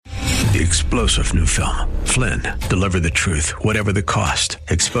The explosive new film, Flynn, deliver the truth, whatever the cost,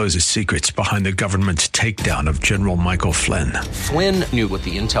 exposes secrets behind the government's takedown of General Michael Flynn. Flynn knew what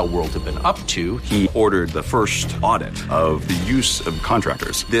the intel world had been up to. He ordered the first audit of the use of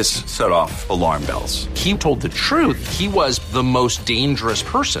contractors. This set off alarm bells. He told the truth. He was the most dangerous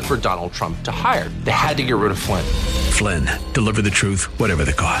person for Donald Trump to hire. They had to get rid of Flynn. Flynn, deliver the truth, whatever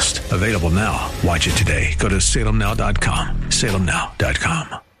the cost. Available now. Watch it today. Go to salemnow.com.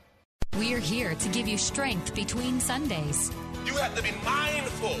 salemnow.com. We're here to give you strength between Sundays. You have to be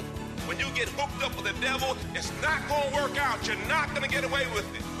mindful. When you get hooked up with the devil, it's not going to work out. You're not going to get away with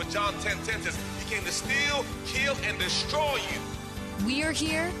it. But John 10:10 says, he came to steal, kill, and destroy you. We're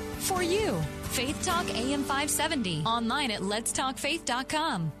here for you. Faith Talk AM 570. Online at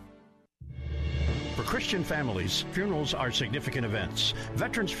letstalkfaith.com. For Christian families, funerals are significant events.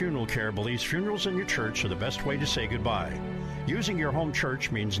 Veterans Funeral Care believes funerals in your church are the best way to say goodbye. Using your home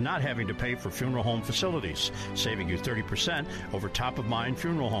church means not having to pay for funeral home facilities, saving you 30% over top-of-mind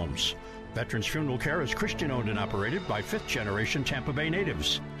funeral homes. Veterans Funeral Care is Christian-owned and operated by fifth-generation Tampa Bay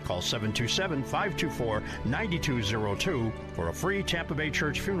natives. Call 727-524-9202 for a free Tampa Bay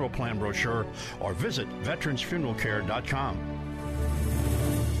Church funeral plan brochure or visit veteransfuneralcare.com.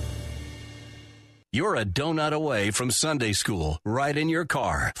 You're a donut away from Sunday school, right in your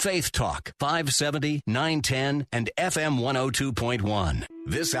car. Faith Talk, 570, 910, and FM 102.1.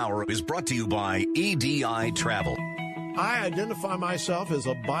 This hour is brought to you by EDI Travel. I identify myself as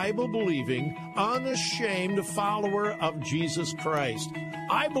a Bible-believing, unashamed follower of Jesus Christ.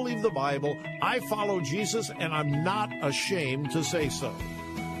 I believe the Bible, I follow Jesus, and I'm not ashamed to say so.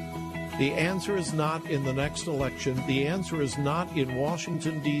 The answer is not in the next election. The answer is not in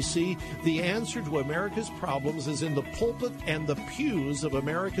Washington, D.C. The answer to America's problems is in the pulpit and the pews of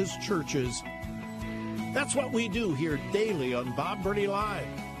America's churches. That's what we do here daily on Bob Burney Live.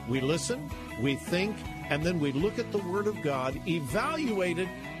 We listen, we think, and then we look at the Word of God, evaluate it,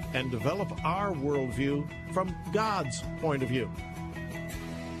 and develop our worldview from God's point of view.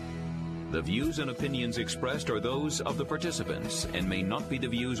 The views and opinions expressed are those of the participants and may not be the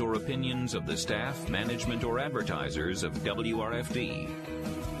views or opinions of the staff, management, or advertisers of WRFD.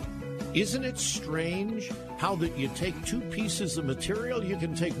 Isn't it strange how that you take two pieces of material, you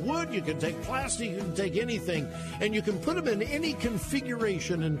can take wood, you can take plastic, you can take anything, and you can put them in any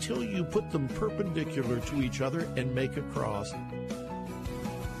configuration until you put them perpendicular to each other and make a cross.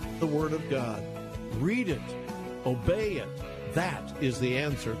 The Word of God. Read it. Obey it. That is the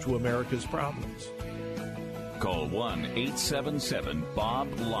answer to America's problems. Call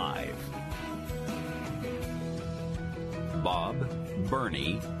 1-877-BOB-LIVE. Bob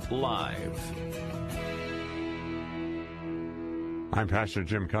Burney Live. I'm Pastor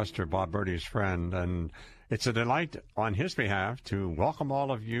Jim Custer, Bob Burney's friend, and it's a delight on his behalf to welcome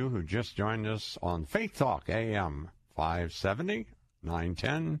all of you who just joined us on Faith Talk AM 570,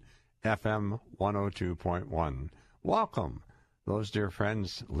 910, FM 102.1. Welcome. Those dear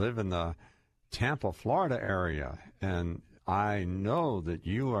friends live in the Tampa, Florida area, and I know that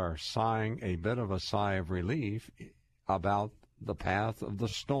you are sighing a bit of a sigh of relief about the path of the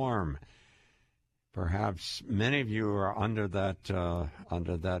storm. Perhaps many of you are under that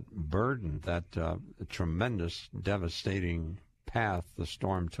burden, that tremendous, devastating path the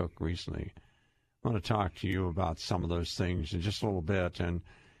storm took recently. I want to talk to you about some of those things in just a little bit, and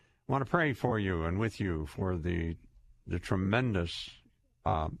I want to pray for you and with you for the tremendous,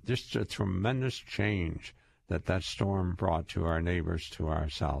 just a tremendous change that storm brought to our neighbors to our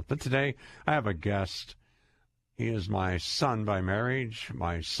south. But today I have a guest. He is my son by marriage,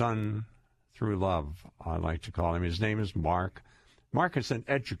 my son through love, I like to call him. His name is Mark. Mark is an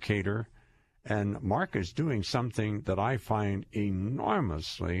educator, and Mark is doing something that I find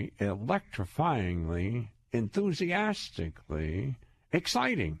enormously, electrifyingly, enthusiastically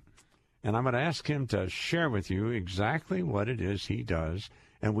exciting. And I'm going to ask him to share with you exactly what it is he does.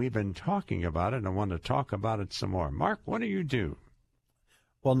 And we've been talking about it, and I want to talk about it some more. Mark, what do you do?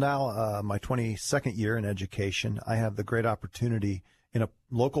 Well, now, my 22nd year in education, I have the great opportunity in a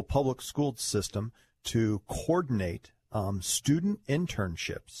local public school system to coordinate student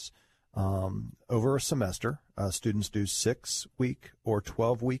internships over a semester. Students do 6-week or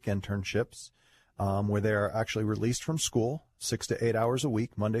 12-week internships where they're actually released from school 6 to 8 hours a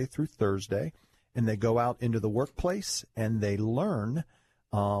week, Monday through Thursday, and they go out into the workplace and they learn,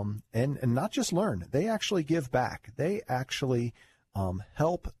 and not just learn, they actually give back. They actually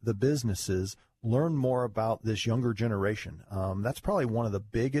help the businesses learn more about this younger generation. That's probably one of the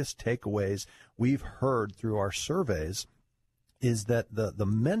biggest takeaways we've heard through our surveys is that the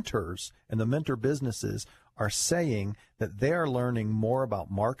mentors and the mentor businesses are saying that they are learning more about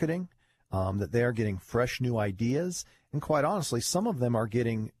marketing, that they are getting fresh new ideas. And quite honestly, some of them are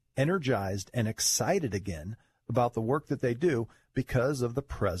getting energized and excited again about the work that they do because of the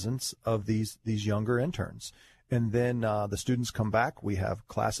presence of these younger interns. And then the students come back. We have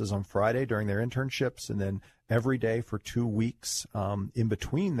classes on Friday during their internships, and then every day for 2 weeks in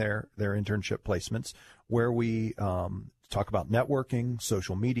between their internship placements, where we talk about networking,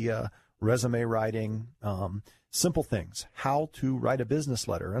 social media, resume writing, simple things, how to write a business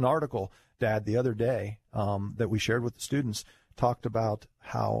letter. An article, Dad, the other day that we shared with the students talked about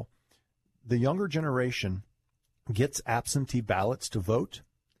how the younger generation gets absentee ballots to vote.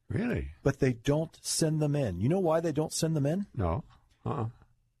 Really? But they don't send them in. You know why they don't send them in? No.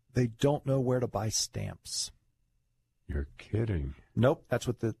 They don't know where to buy stamps. You're kidding. Nope. That's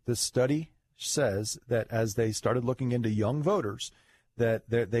what this study says, that as they started looking into young voters, that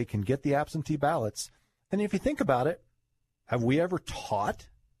they can get the absentee ballots. And if you think about it, have we ever taught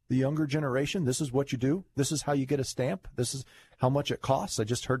the younger generation, this is what you do, this is how you get a stamp, this is how much it costs? I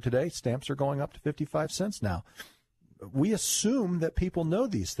just heard today stamps are going up to 55 cents now. We assume that people know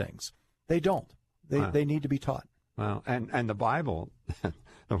these things. They don't. They need to be taught. Well, and the Bible,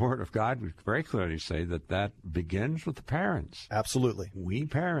 the Word of God would very clearly say that begins with the parents. Absolutely. we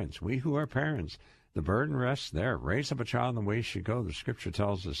who are parents, the burden rests there. Raise up a child in the way he should go, the Scripture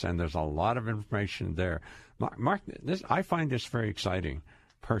tells us, and there's a lot of information there. Mark, I find this very exciting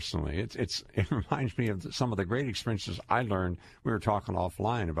personally. It reminds me of some of the great experiences I learned. We were talking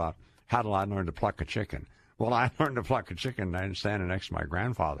offline about how did I learn to pluck a chicken. Well, I learned to pluck a chicken standing next to my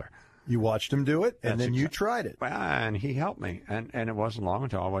grandfather. You watched him do it, and then you tried it. Well, and he helped me. And it wasn't long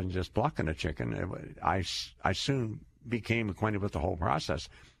until I wasn't just plucking a chicken. I soon became acquainted with the whole process.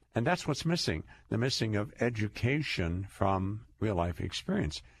 And that's what's missing, the missing of education from real-life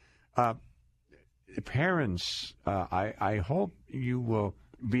experience. Parents, I hope you will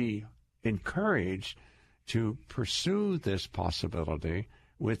be encouraged to pursue this possibility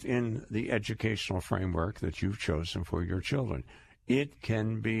within the educational framework that you've chosen for your children. It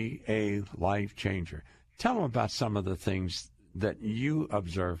can be a life changer. Tell them about some of the things that you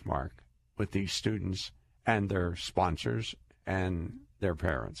observe, Mark, with these students and their sponsors and their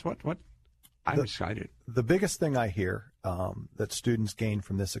parents. I'm excited. The biggest thing I hear that students gain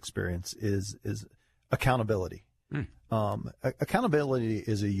from this experience is accountability. Accountability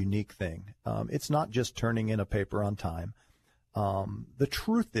is a unique thing. It's not just turning in a paper on time. The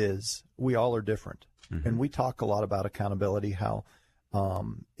truth is we all are different. And we talk a lot about accountability, how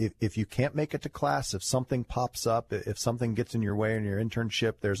if you can't make it to class, if something pops up, if something gets in your way in your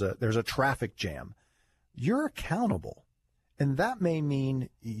internship, there's a traffic jam, you're accountable. And that may mean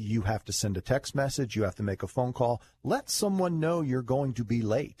you have to send a text message, you have to make a phone call. Let someone know you're going to be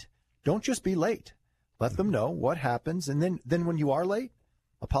late. Don't just be late. Let them know what happens. And then when you are late,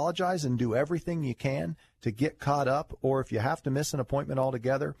 apologize and do everything you can to get caught up. Or if you have to miss an appointment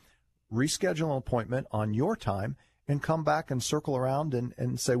altogether, reschedule an appointment on your time and come back and circle around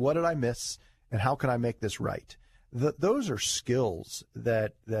and say, what did I miss and how can I make this right? Those are skills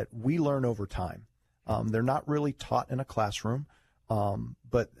that we learn over time. They're not really taught in a classroom,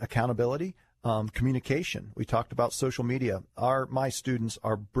 but accountability, communication. We talked about social media. My students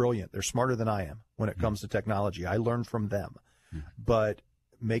are brilliant. They're smarter than I am when it comes to technology. I learn from them. But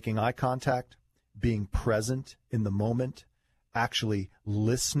making eye contact, being present in the moment, actually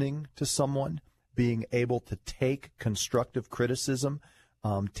listening to someone, being able to take constructive criticism,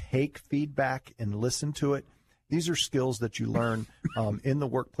 take feedback and listen to it. These are skills that you learn in the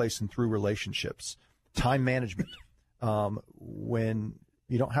workplace and through relationships. Time management, when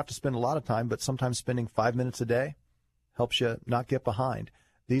you don't have to spend a lot of time, but sometimes spending 5 minutes a day helps you not get behind.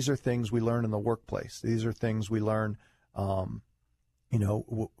 These are things we learn in the workplace. These are things we learn,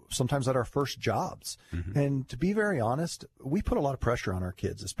 sometimes at our first jobs. And to be very honest, we put a lot of pressure on our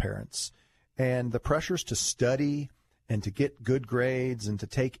kids as parents. And the pressures to study and to get good grades and to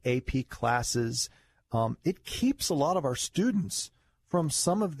take AP classes, it keeps a lot of our students from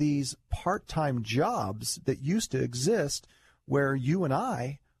some of these part-time jobs that used to exist where you and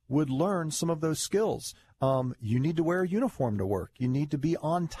I would learn some of those skills. You need to wear a uniform to work. You need to be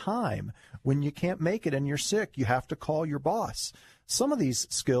on time. When you can't make it and you're sick, you have to call your boss. Some of these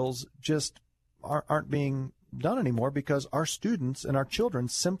skills just aren't being done anymore because our students and our children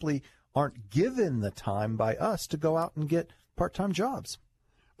simply aren't given the time by us to go out and get part-time jobs.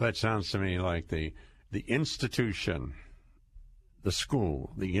 That sounds to me like the institution, the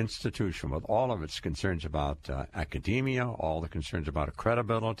school, the institution, with all of its concerns about academia, all the concerns about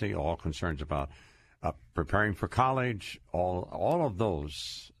credibility, all concerns about preparing for college, all of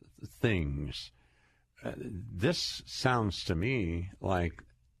those things. This sounds to me like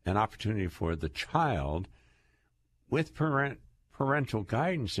an opportunity for the child with parental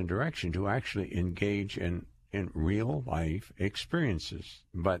guidance and direction to actually engage in real life experiences.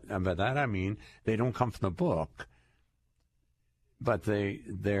 But by that I mean they don't come from the book, but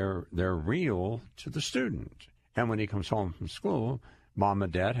they're real to the student. And when he comes home from school, Mom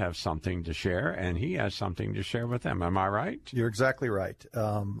and Dad have something to share, and he has something to share with them. Am I right? You're exactly right.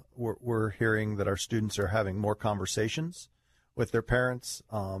 We're hearing that our students are having more conversations with their parents.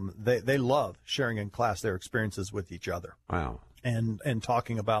 They love sharing in class their experiences with each other. Wow. And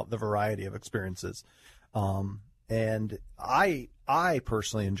talking about the variety of experiences. And I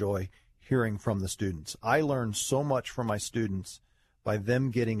personally enjoy hearing from the students. I learn so much from my students by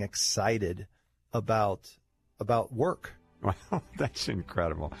them getting excited about work. Well, that's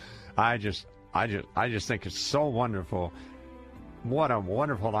incredible. I just think it's so wonderful. What a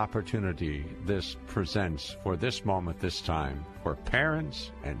wonderful opportunity this presents for this moment, this time, for parents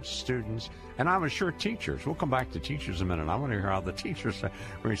and students, and I'm sure teachers. We'll come back to teachers in a minute. I want to hear how the teachers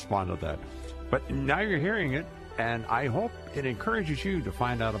respond to that. But now you're hearing it, and I hope it encourages you to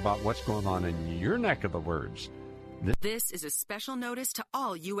find out about what's going on in your neck of the woods. This is a special notice to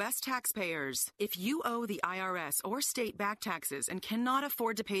all U.S. taxpayers. If you owe the IRS or state back taxes and cannot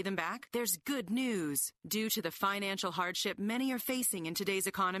afford to pay them back, there's good news. Due to the financial hardship many are facing in today's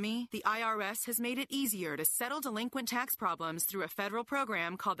economy, the IRS has made it easier to settle delinquent tax problems through a federal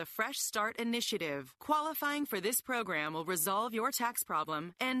program called the Fresh Start Initiative. Qualifying for this program will resolve your tax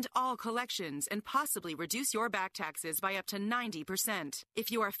problem, end all collections, and possibly reduce your back taxes by up to 90%. If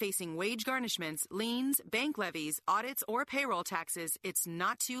you are facing wage garnishments, liens, bank levies, audits, or payroll taxes, it's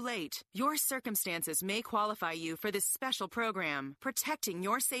not too late. Your circumstances may qualify you for this special program, protecting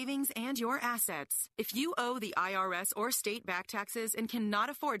your savings and your assets. If you owe the IRS or state back taxes and cannot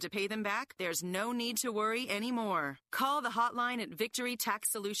afford to pay them back, there's no need to worry anymore. Call the hotline at Victory Tax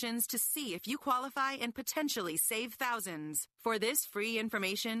Solutions to see if you qualify and potentially save thousands. For this free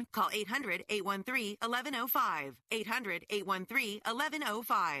information, call 800-813-1105.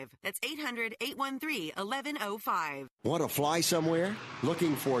 800-813-1105. That's 800-813-1105. Want to fly somewhere?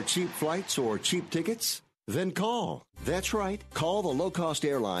 Looking for cheap flights or cheap tickets? Then call. That's right. Call the low-cost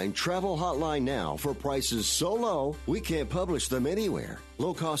airline travel hotline now for prices so low we can't publish them anywhere.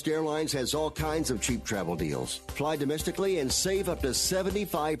 Low Cost Airlines has all kinds of cheap travel deals. Fly domestically and save up to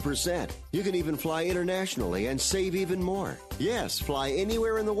 75%. You can even fly internationally and save even more. Yes, fly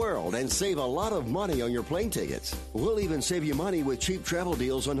anywhere in the world and save a lot of money on your plane tickets. We'll even save you money with cheap travel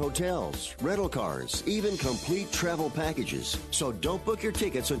deals on hotels, rental cars, even complete travel packages. So don't book your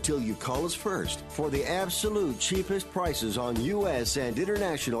tickets until you call us first for the absolute cheapest prices on U.S. and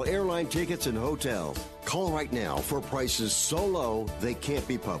international airline tickets and hotels. Call right now for prices so low they can't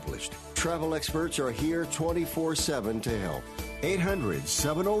be published. Travel experts are here 24/7 to help.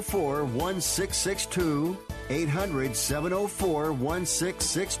 800-704-1662.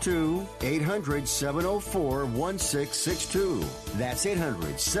 800-704-1662. 800-704-1662. That's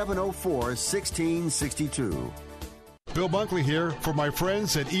 800-704-1662. Bill Bunkley here for my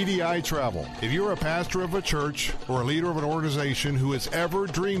friends at EDI Travel. If you're a pastor of a church or a leader of an organization who has ever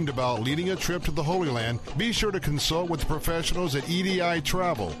dreamed about leading a trip to the Holy Land, be sure to consult with the professionals at EDI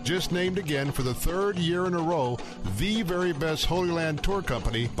Travel, just named again for the third year in a row, the very best Holy Land tour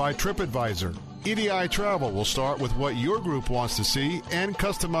company by TripAdvisor. EDI Travel will start with what your group wants to see and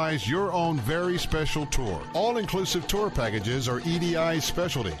customize your own very special tour. All-inclusive tour packages are EDI's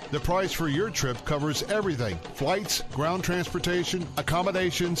specialty. The price for your trip covers everything: flights, ground transportation,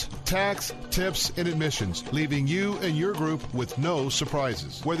 accommodations, tax, tips, and admissions, leaving you and your group with no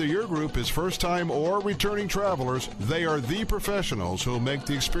surprises. Whether your group is first-time or returning travelers, they are the professionals who will make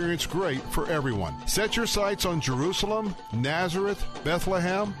the experience great for everyone. Set your sights on Jerusalem, Nazareth,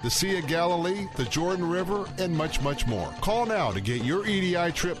 Bethlehem, the Sea of Galilee, the Jordan River, and much, much more. Call now to get your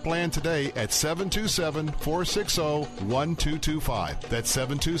EDI trip planned today at 727-460-1225. That's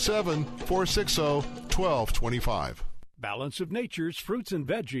 727-460-1225. Balance of Nature's fruits and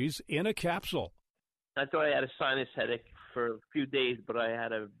veggies in a capsule. I thought I had a sinus headache for a few days, but I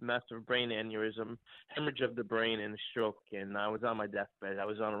had a massive brain aneurysm, hemorrhage of the brain, and a stroke, and I was on my deathbed. I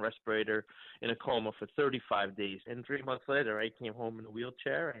was on a respirator in a coma for 35 days, and 3 months later, I came home in a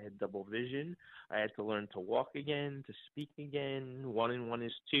wheelchair. I had double vision. I had to learn to walk again, to speak again. 1 and 1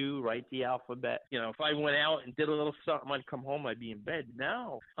 is 2, write the alphabet. You know, if I went out and did a little something, I'd come home, I'd be in bed.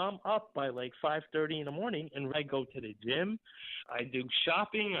 Now, I'm up by like 5:30 in the morning, and I go to the gym. I do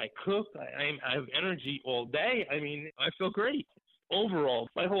shopping. I cook. I have energy all day. I mean, I feel great. Overall,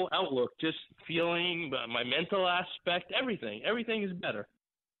 my whole outlook, just feeling, my mental aspect, everything is better.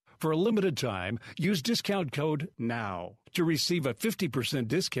 For a limited time, use discount code NOW to receive a 50%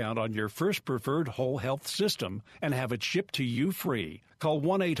 discount on your first preferred whole health system and have it shipped to you free. Call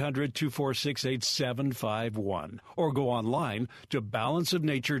 1-800-246-8751 or go online to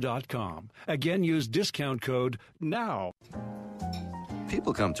balanceofnature.com. Again, use discount code NOW.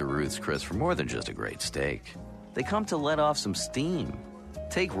 People come to Ruth's Chris for more than just a great steak. They come to let off some steam.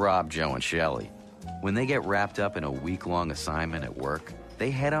 Take Rob, Joe, and Shelley. When they get wrapped up in a week-long assignment at work, they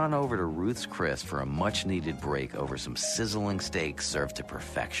head on over to Ruth's Chris for a much-needed break over some sizzling steaks served to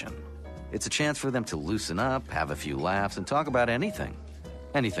perfection. It's a chance for them to loosen up, have a few laughs, and talk about anything.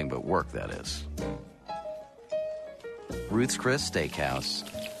 Anything but work, that is. Ruth's Chris Steakhouse,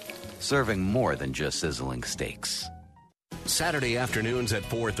 serving more than just sizzling steaks. Saturday afternoons at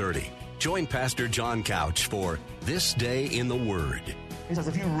 4:30. Join Pastor John Couch for This Day in the Word. He says,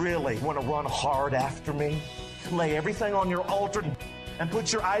 if you really want to run hard after me, lay everything on your altar and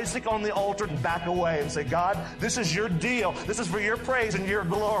put your Isaac on the altar and back away and say, God, this is your deal. This is for your praise and your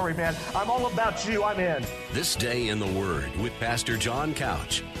glory, man. I'm all about you. I'm in. This Day in the Word with Pastor John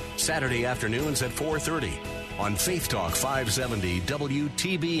Couch. Saturday afternoons at 4:30 on Faith Talk 570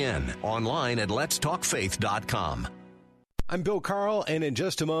 WTBN. Online at letstalkfaith.com. I'm Bill Carl, and in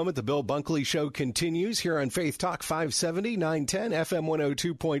just a moment, the Bill Bunkley Show continues here on Faith Talk 570, 910, FM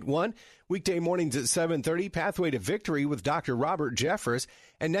 102.1. Weekday mornings at 7:30, Pathway to Victory with Dr. Robert Jeffress.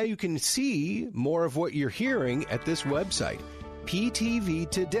 And now you can see more of what you're hearing at this website,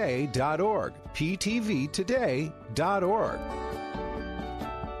 ptvtoday.org, ptvtoday.org.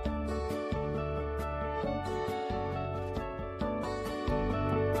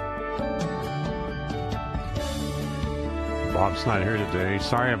 Bob's not here today.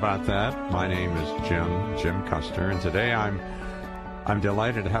 Sorry about that. My name is Jim Custer, and today I'm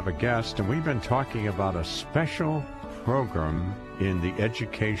delighted to have a guest, and we've been talking about a special program in the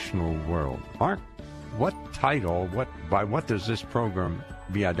educational world. Mark, what title, by what does this program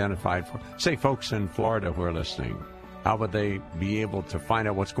be identified for? Say folks in Florida who are listening, how would they be able to find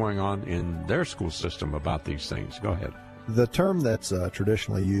out what's going on in their school system about these things? Go ahead. The term that's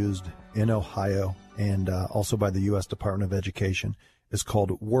traditionally used in Ohio and also by the U.S. Department of Education is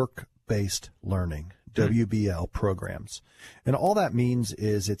called work-based learning, WBL programs. And all that means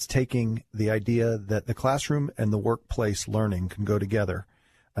is it's taking the idea that the classroom and the workplace learning can go together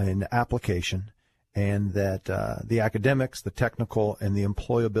in application, and that the academics, the technical, and the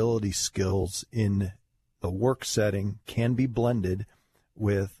employability skills in the work setting can be blended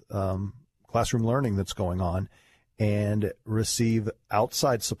with classroom learning that's going on, and receive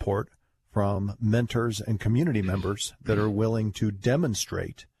outside support from mentors and community members that are willing to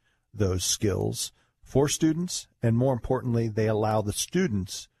demonstrate those skills for students, and more importantly, they allow the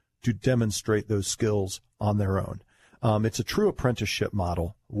students to demonstrate those skills on their own. It's a true apprenticeship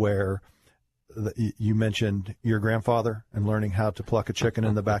model where you mentioned your grandfather and learning how to pluck a chicken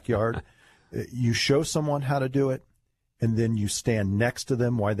in the backyard. You show someone how to do it, and then you stand next to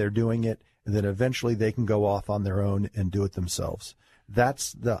them while they're doing it, and then eventually they can go off on their own and do it themselves.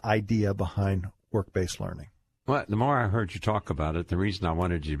 That's the idea behind work-based learning. Well, the more I heard you talk about it, the reason I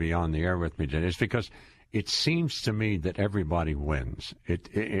wanted you to be on the air with me today is because it seems to me that everybody wins.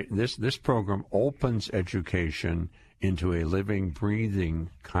 This program opens education into a living, breathing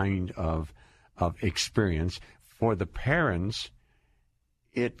kind of experience. For the parents,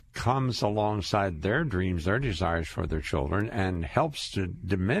 it comes alongside their dreams, their desires for their children, and helps to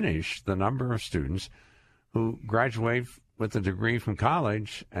diminish the number of students who graduate with a degree from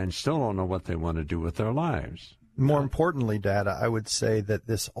college and still don't know what they want to do with their lives. More importantly, Dad, I would say that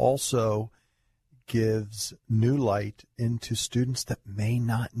this also gives new light into students that may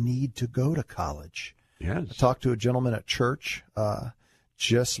not need to go to college. Yes. I talked to a gentleman at church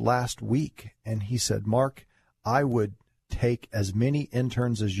just last week, and he said, Mark, I would take as many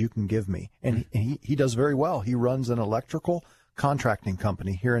interns as you can give me. And he does very well. He runs an electrical contracting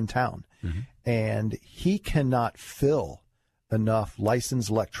company here in town, and he cannot fill enough licensed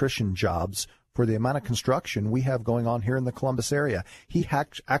electrician jobs for the amount of construction we have going on here in the Columbus area. He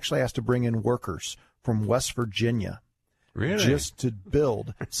actually has to bring in workers from West Virginia just to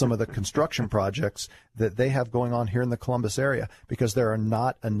build some of the construction projects that they have going on here in the Columbus area, because there are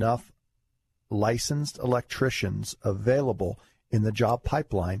not enough licensed electricians available in the job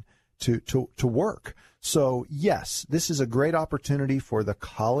pipeline to work. So, yes, this is a great opportunity for the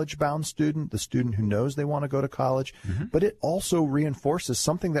college-bound student, the student who knows they want to go to college, but it also reinforces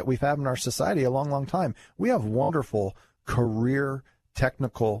something that we've had in our society a long, long time. We have wonderful career,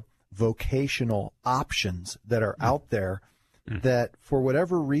 technical, vocational options that are out there that, for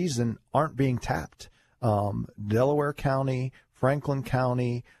whatever reason, aren't being tapped. Delaware County, Franklin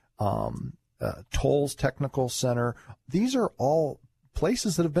County, Tolles Technical Center. These are all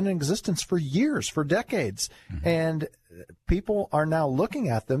places that have been in existence for years, for decades. And people are now looking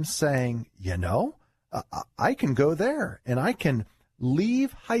at them saying, I can go there and I can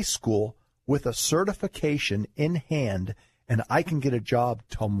leave high school with a certification in hand and I can get a job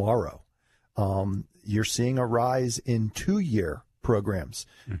tomorrow. You're seeing a rise in 2-year programs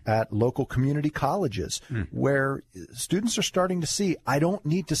at local community colleges where students are starting to see, I don't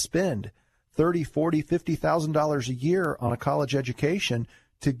need to spend $30,000, $40,000, $50,000 a year on a college education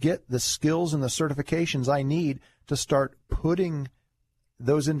to get the skills and the certifications I need to start putting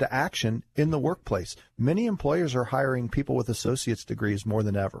those into action in the workplace. Many employers are hiring people with associate's degrees more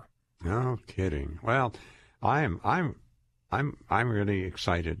than ever. No kidding. Well, I'm really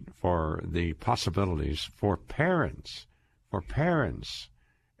excited for the possibilities for parents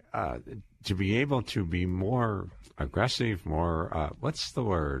to be able to be more aggressive, more what's the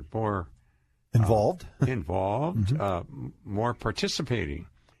word? More involved, more participating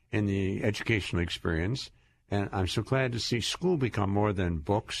in the educational experience. And I'm so glad to see school become more than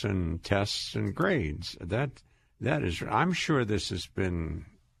books and tests and grades. That is, I'm sure this has been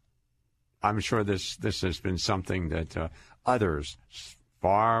something that others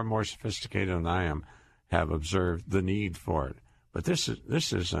far more sophisticated than I am have observed the need for it. But this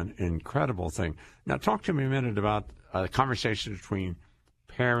is an incredible thing. Now, talk to me a minute about a conversation between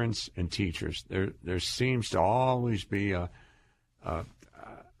parents and teachers. There seems to always be a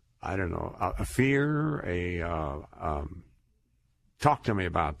fear. Talk to me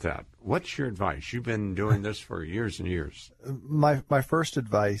about that. What's your advice? You've been doing this for years and years. My first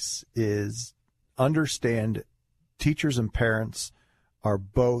advice is understand teachers and parents are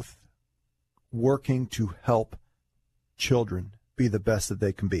both working to help children be the best that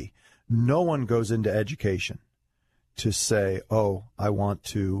they can be. No one goes into education to say, oh, I want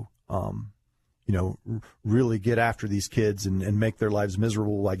to, really get after these kids and make their lives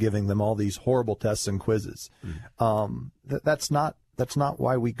miserable by giving them all these horrible tests and quizzes. That's not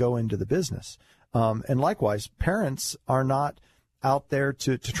why we go into the business. And likewise, parents are not out there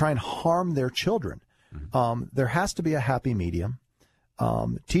to try and harm their children. There has to be a happy medium.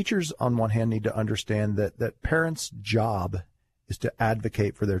 Teachers, on one hand, need to understand that parents' job is to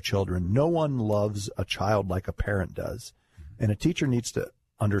advocate for their children. No one loves a child like a parent does. And a teacher needs to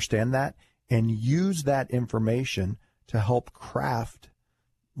understand that and use that information to help craft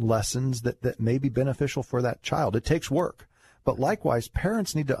lessons that may be beneficial for that child. It takes work. But likewise,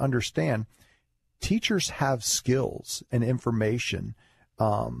 parents need to understand teachers have skills and information,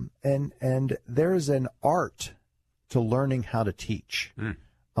 and there is an art to learning how to teach.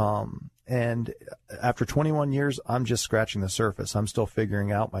 And after 21 years, I'm just scratching the surface. I'm still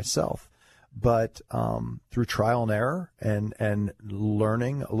figuring out myself. But through trial and error and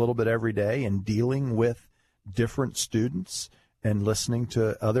learning a little bit every day and dealing with different students and listening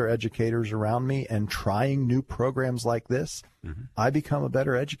to other educators around me and trying new programs like this, I become a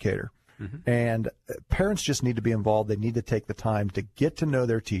better educator. And parents just need to be involved. They need to take the time to get to know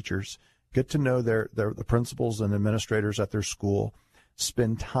their teachers, get to know the principals and administrators at their school,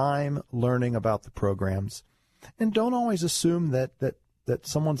 spend time learning about the programs, and don't always assume that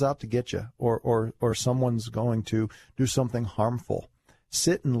someone's out to get you or someone's going to do something harmful.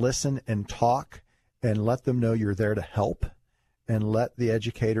 Sit and listen and talk and let them know you're there to help, and let the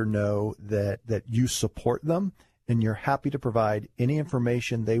educator know that you support them and you're happy to provide any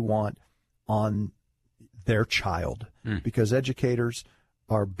information they want on their child, because educators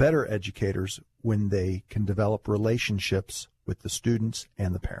are better educators when they can develop relationships with the students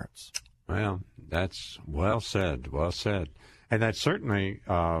and the parents. Well, that's well said, well said. And that certainly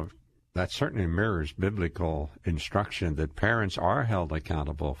mirrors biblical instruction that parents are held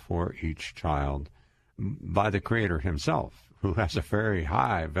accountable for each child by the Creator himself, who has a very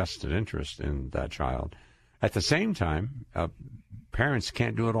high vested interest in that child. At the same time, parents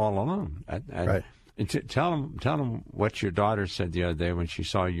can't do it all alone. Right. Tell them what your daughter said the other day when she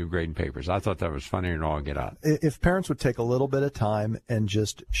saw you grading papers. I thought that was funny and all get out. If parents would take a little bit of time and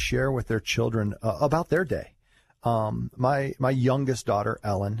just share with their children about their day. My youngest daughter,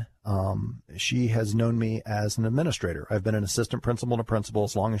 Ellen, she has known me as an administrator. I've been an assistant principal and a principal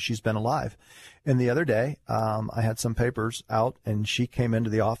as long as she's been alive. And the other day, I had some papers out, and she came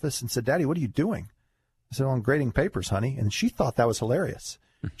into the office and said, "Daddy, what are you doing?" I said, "Well, I'm grading papers, honey." And she thought that was hilarious.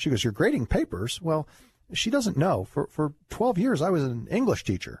 She goes, "You're grading papers?" Well, she doesn't know. For 12 years, I was an English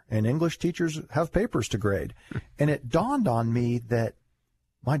teacher, and English teachers have papers to grade. And it dawned on me that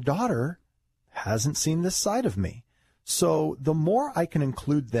my daughter hasn't seen this side of me. So the more I can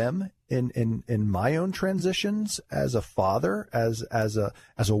include them in my own transitions as a father, as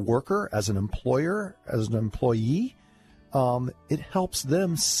a worker, as an employer, as an employee, it helps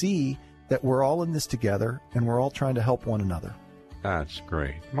them see that we're all in this together and we're all trying to help one another. That's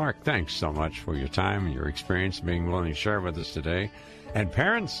great. Mark, thanks so much for your time and your experience, being willing to share with us today. And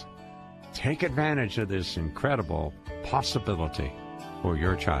parents, take advantage of this incredible possibility for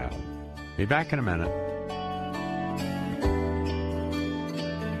your child. Be back in a minute.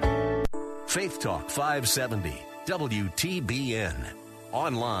 Faith Talk 570, WTBN.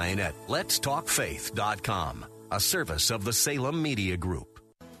 Online at letstalkfaith.com, a service of the Salem Media Group.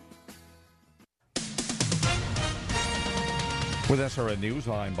 With SRN News,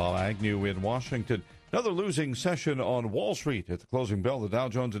 I'm Bob Agnew in Washington. Another losing session on Wall Street. At the closing bell, the Dow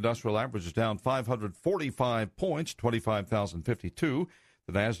Jones Industrial Average is down 545 points, 25,052.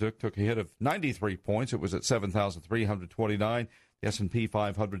 The Nasdaq took a hit of 93 points. It was at 7,329. The S&P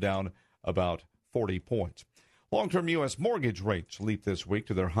 500 down about 40 points. Long-term U.S. mortgage rates leaped this week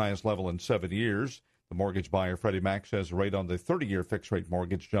to their highest level in 7 years. The mortgage buyer, Freddie Mac, says the rate on the 30-year fixed-rate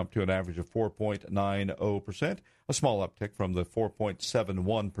mortgage jumped to an average of 4.90%, a small uptick from the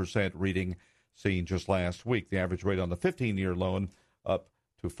 4.71% reading seen just last week. The average rate on the 15-year loan up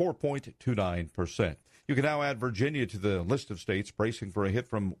to 4.29%. You can now add Virginia to the list of states bracing for a hit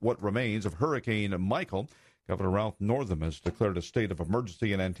from what remains of Hurricane Michael. Governor Ralph Northam has declared a state of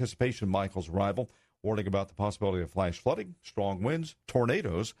emergency in anticipation of Michael's arrival, warning about the possibility of flash flooding, strong winds,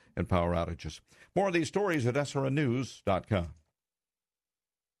 tornadoes, and power outages. More of these stories at srnnews.com.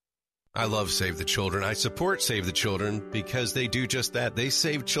 I love Save the Children. I support Save the Children because they do just that. They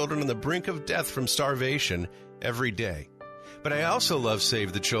save children on the brink of death from starvation every day. But I also love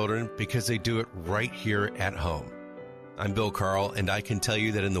Save the Children because they do it right here at home. I'm Bill Carl, and I can tell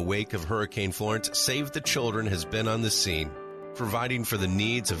you that in the wake of Hurricane Florence, Save the Children has been on the scene, providing for the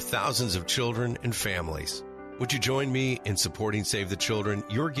needs of thousands of children and families. Would you join me in supporting Save the Children?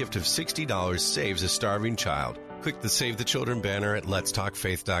 Your gift of $60 saves a starving child. Click the Save the Children banner at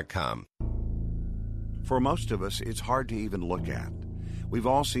letstalkfaith.com. For most of us, it's hard to even look at. We've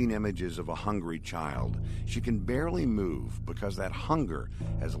all seen images of a hungry child. She can barely move because that hunger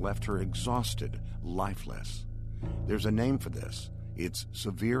has left her exhausted, lifeless. There's a name for this. It's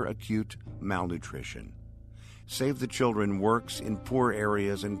severe acute malnutrition. Save the Children works in poor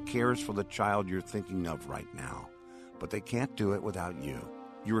areas and cares for the child you're thinking of right now. But they can't do it without you.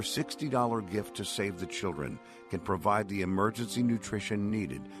 Your $60 gift to Save the Children can provide the emergency nutrition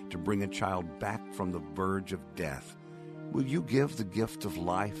needed to bring a child back from the verge of death. Will you give the gift of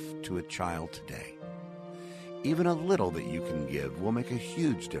life to a child today? Even a little that you can give will make a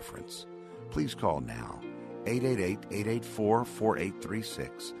huge difference. Please call now.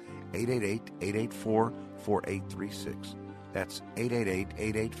 888-884-4836. 888-884-4836. That's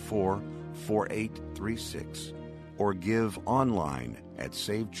 888-884-4836. Or give online at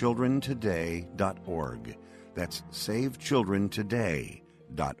SaveChildrenToday.org. That's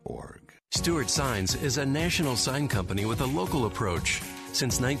SaveChildrenToday.org. Stewart Signs is a national sign company with a local approach.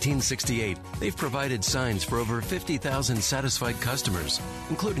 Since 1968, they've provided signs for over 50,000 satisfied customers,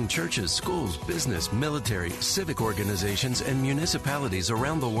 including churches, schools, business, military, civic organizations, and municipalities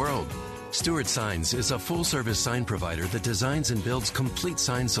around the world. Stewart Signs is a full-service sign provider that designs and builds complete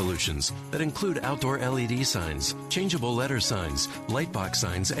sign solutions that include outdoor LED signs, changeable letter signs, lightbox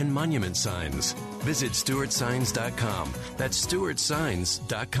signs, and monument signs. Visit StewartSigns.com. That's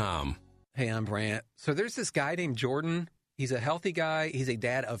StewartSigns.com. Hey, I'm Brant. So there's this guy named Jordan. He's a healthy guy. He's a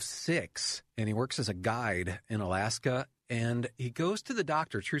dad of 6, and he works as a guide in Alaska. And he goes to the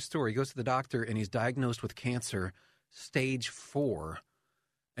doctor, true story, he goes to the doctor, and he's diagnosed with cancer, stage 4.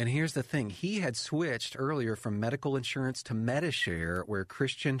 And here's the thing. He had switched earlier from medical insurance to Medi-Share, where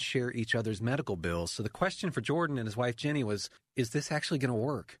Christians share each other's medical bills. So the question for Jordan and his wife, Jenny, was, is this actually going to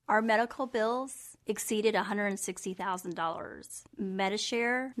work? Our medical bills exceeded $160,000.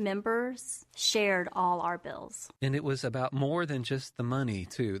 Medi-Share members shared all our bills. And it was about more than just the money,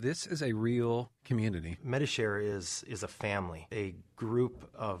 too. This is a real community. Medi-Share is a family, a group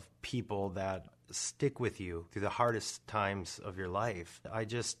of people that stick with you through the hardest times of your life. I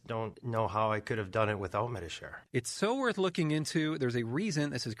just don't know how I could have done it without Medi-Share. It's so worth looking into. There's a reason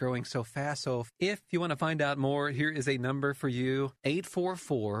this is growing so fast. So if you want to find out more, here is a number for you,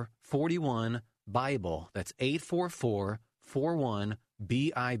 844-41-BIBLE. That's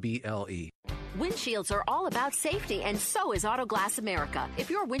 844-41-BIBLE. Windshields are all about safety, and so is Auto Glass America. If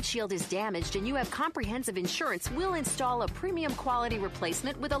your windshield is damaged and you have comprehensive insurance, we'll install a premium quality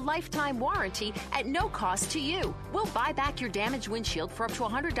replacement with a lifetime warranty at no cost to you. We'll buy back your damaged windshield for up to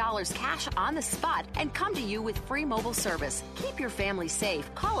 $100 cash on the spot and come to you with free mobile service. Keep your family safe.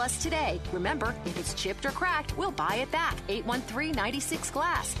 Call us today. Remember, if it's chipped or cracked, we'll buy it back.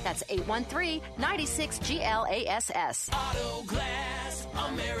 813-96-GLASS. That's 813-96-GLASS. Auto Glass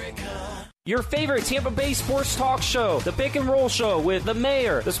America. Your favorite Tampa Bay sports talk show, The Pick and Roll Show with the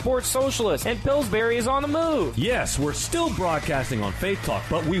Mayor, the Sports Socialist, and Pillsbury is on the move. Yes, we're still broadcasting on Faith Talk,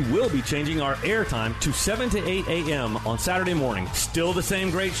 but we will be changing our airtime to 7 to 8 a.m. on Saturday morning. Still the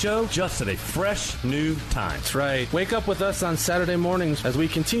same great show, just at a fresh new time. That's right. Wake up with us on Saturday mornings as we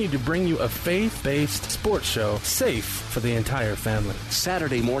continue to bring you a faith-based sports show, safe for the entire family.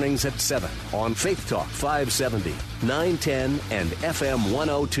 Saturday mornings at 7 on Faith Talk 570, 910, and FM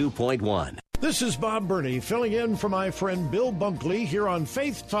 102.1. This is Bob Burney filling in for my friend Bill Bunkley here on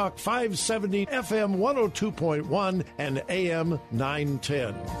Faith Talk 570, FM 102.1, and AM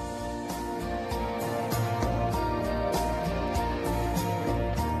 910.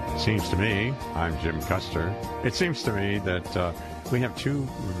 Seems to me, I'm Jim Custer, it seems to me that we have two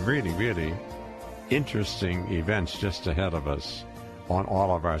really, really interesting events just ahead of us on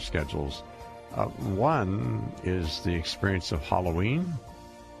all of our schedules. One is the experience of Halloween,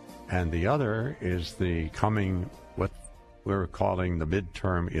 and the other is the coming, what we're calling the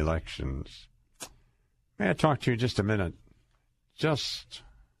midterm elections. May I talk to you just a minute? Just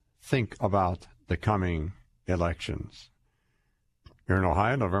think about the coming elections. Here in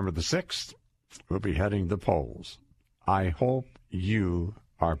Ohio, November the 6th, we'll be heading to the polls. I hope you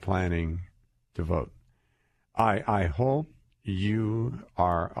are planning to vote. I hope you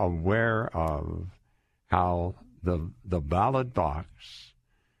are aware of how the ballot box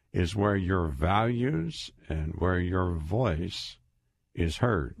is where your values and where your voice is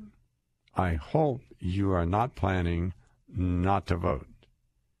heard. I hope you are not planning not to vote.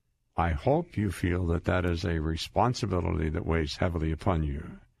 I hope you feel that that is a responsibility that weighs heavily upon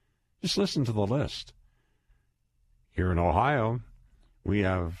you. Just listen to the list. Here in Ohio, we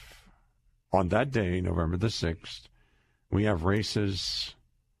have, on that day, November the 6th, we have races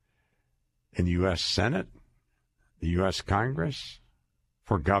in the U.S. Senate, the U.S. Congress,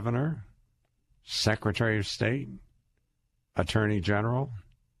 for governor, secretary of state, attorney general,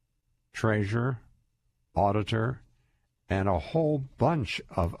 treasurer, auditor, and a whole bunch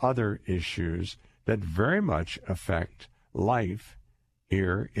of other issues that very much affect life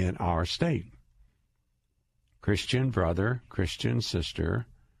here in our state. Christian brother, Christian sister,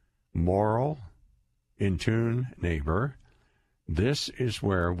 moral, in tune neighbor, this is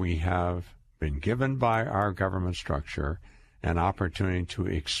where we have been given by our government structure an opportunity to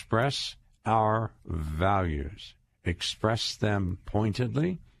express our values, express them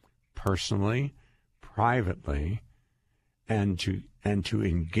pointedly, personally, privately, and to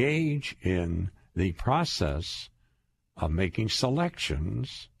engage in the process of making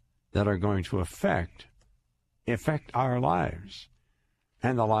selections that are going to affect our lives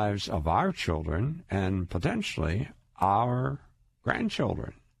and the lives of our children and potentially our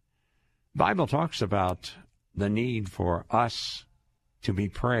grandchildren. The Bible talks about the need for us to be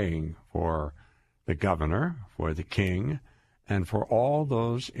praying for the governor, for the king, and for all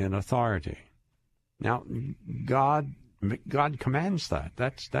those in authority. Now, God commands that.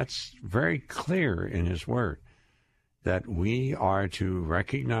 That's very clear in His Word, that we are to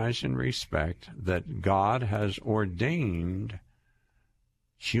recognize and respect that God has ordained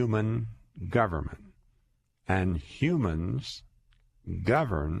human government, and humans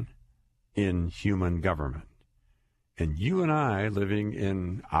govern in human government. And you and I, living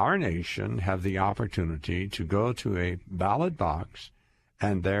in our nation, have the opportunity to go to a ballot box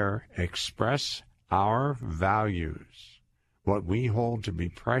and there express our values, what we hold to be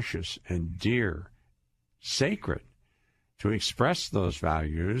precious and dear, sacred, to express those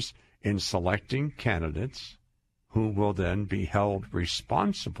values in selecting candidates who will then be held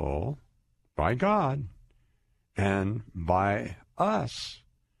responsible by God and by us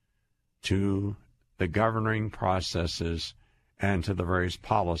to the governing processes and to the various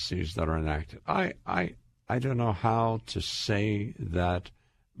policies that are enacted. I don't know how to say that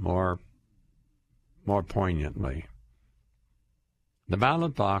more poignantly. The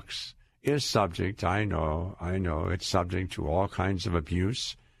ballot box is subject, I know, it's subject to all kinds of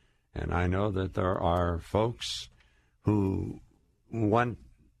abuse, and I know that there are folks who want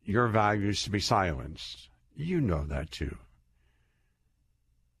your values to be silenced. You know that too.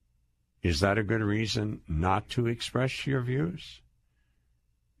 Is that a good reason not to express your views?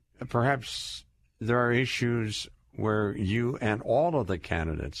 perhaps there are issues where you and all of the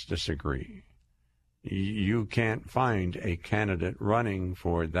candidates disagree. You can't find a candidate running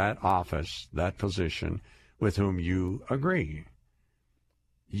for that office, that position, with whom you agree.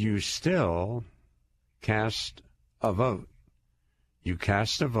 You still cast a vote. You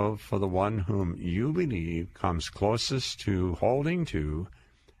cast a vote for the one whom you believe comes closest to holding to,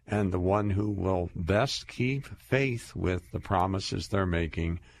 and the one who will best keep faith with the promises they're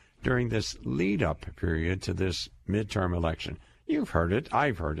making during this lead-up period to this midterm election. You've heard it.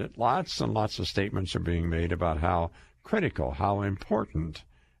 I've heard it. Lots and lots of statements are being made about how critical, how important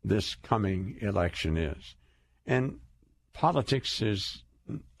this coming election is. And politics is,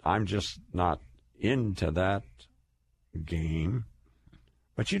 I'm just not into that game.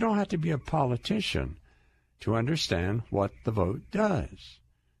 But you don't have to be a politician to understand what the vote does.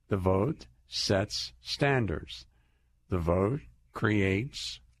 The vote sets standards. The vote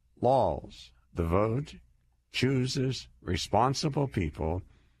creates laws. The vote chooses responsible people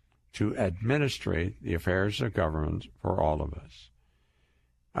to administrate the affairs of government for all of us.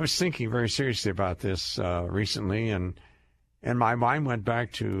 I was thinking very seriously about this recently, and my mind went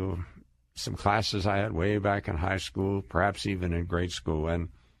back to some classes I had way back in high school, perhaps even in grade school, and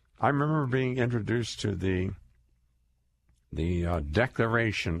I remember being introduced to the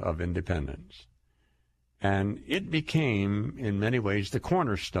Declaration of Independence. And it became, in many ways, the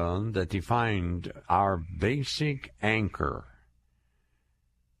cornerstone that defined our basic anchor.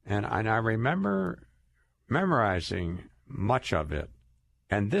 And I remember memorizing much of it,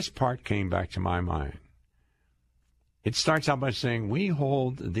 and this part came back to my mind. It starts out by saying, we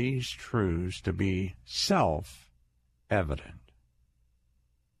hold these truths to be self-evident.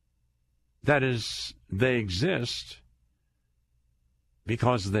 That is, they exist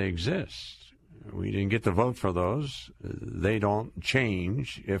because they exist. We didn't get to vote for those. They don't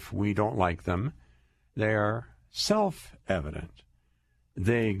change if we don't like them. They are self-evident.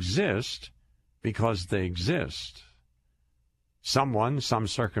 They exist because they exist. Someone, some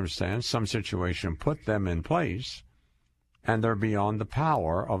circumstance, some situation put them in place, and they're beyond the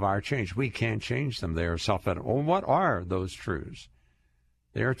power of our change. We can't change them. They are self-evident. Well, what are those truths?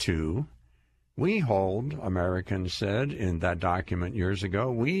 There are two. We hold, Americans said in that document years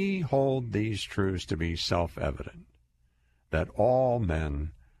ago, we hold these truths to be self-evident, that all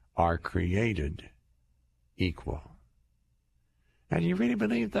men are created equal. Now, do you really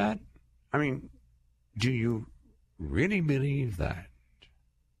believe that? I mean, do you really believe that?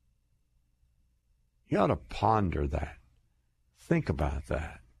 You ought to ponder that. Think about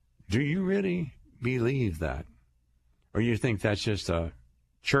that. Do you really believe that? Or you think that's just a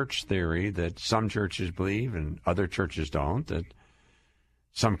church theory that some churches believe and other churches don't, that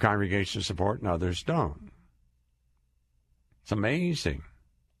some congregations support and others don't? It's amazing.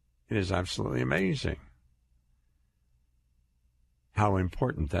 It is absolutely amazing how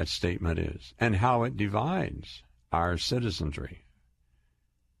important that statement is and how it divides our citizenry.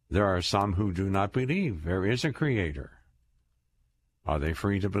 There are some who do not believe there is a creator. Are they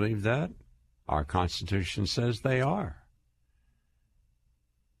free to believe that? Our Constitution says they are.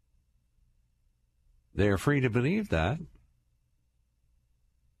 They are free to believe that,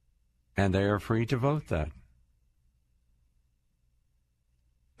 and they are free to vote that.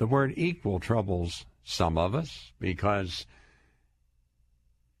 The word equal troubles some of us because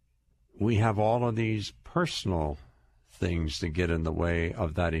we have all of these personal things to get in the way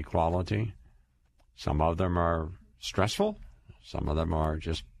of that equality. Some of them are stressful. Some of them are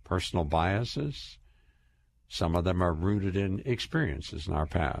just personal biases. Some of them are rooted in experiences in our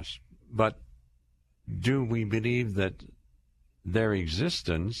past. But do we believe that their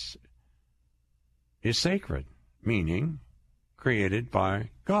existence is sacred, meaning created by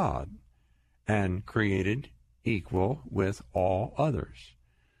God and created equal with all others?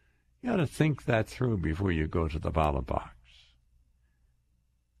 You ought to think that through before you go to the ballot box.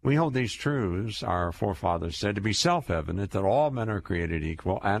 We hold these truths, our forefathers said, to be self-evident that all men are created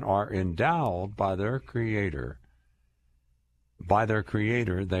equal and are endowed by their Creator. By their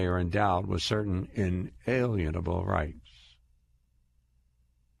Creator, they are endowed with certain inalienable rights.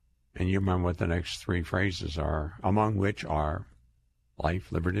 And you remember what the next three phrases are, among which are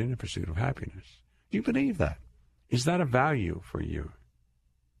life, liberty, and the pursuit of happiness. Do you believe that? Is that a value for you?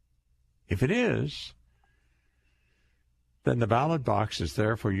 If it is, then the ballot box is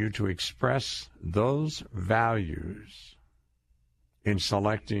there for you to express those values in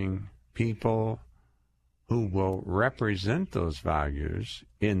selecting people who will represent those values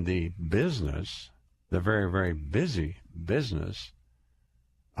in the business, the very, very busy business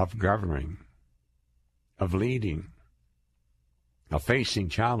of governing, of leading, of facing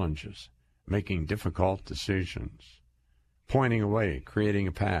challenges, making difficult decisions, pointing a way, creating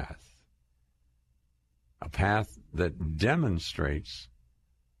a path that demonstrates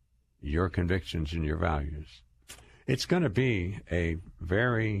your convictions and your values. It's going to be a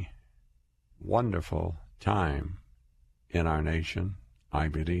very wonderful time in our nation, I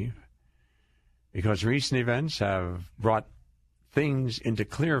believe, because recent events have brought things into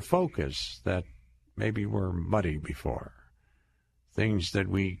clear focus that maybe were muddy before, things that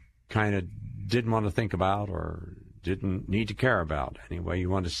we kind of didn't want to think about or didn't need to care about, any way you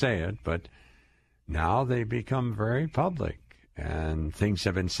want to say it, but now they become very public, and things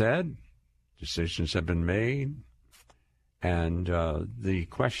have been said, decisions have been made, and the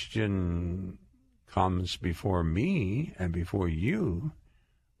question comes before me and before you,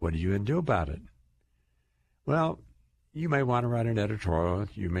 what are you going to do about it? Well, you may want to write an editorial,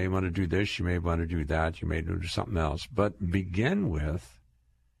 you may want to do this, you may want to do that, you may do something else, but begin with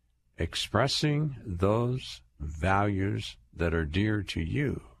expressing those values that are dear to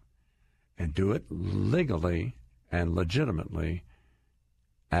you, and do it legally and legitimately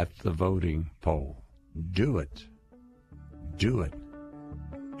at the voting poll. Do it. Do it.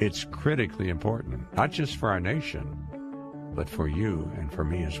 It's critically important, not just for our nation, but for you and for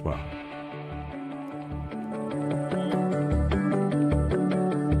me as well.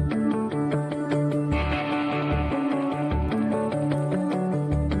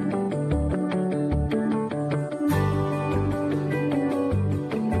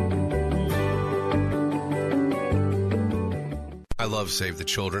 I love Save the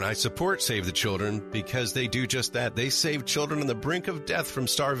Children. I support Save the Children because they do just that. They save children on the brink of death from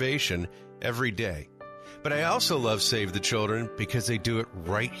starvation every day. But I also love Save the Children because they do it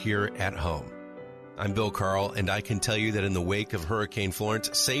right here at home. I'm Bill Carl, and I can tell you that in the wake of Hurricane Florence,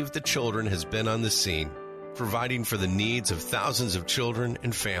 Save the Children has been on the scene, providing for the needs of thousands of children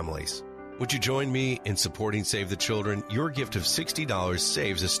and families. Would you join me in supporting Save the Children? Your gift of $60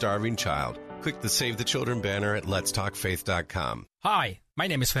 saves a starving child. Click the Save the Children banner at letstalkfaith.com. Hi, my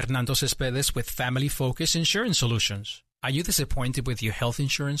name is Fernando Cespedes with Family Focus Insurance Solutions. Are you disappointed with your health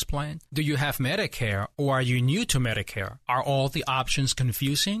insurance plan? Do you have Medicare or are you new to Medicare? Are all the options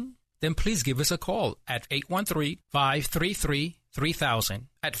confusing? Then please give us a call at 813-533-3000.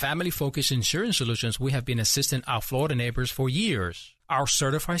 At Family Focus Insurance Solutions, we have been assisting our Florida neighbors for years. Our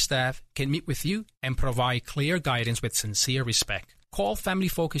certified staff can meet with you and provide clear guidance with sincere respect. Call Family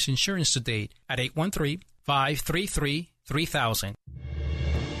Focus Insurance today at 813-533-3000.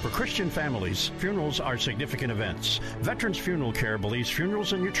 For Christian families, funerals are significant events. Veterans Funeral Care believes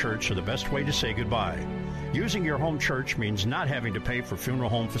funerals in your church are the best way to say goodbye. Using your home church means not having to pay for funeral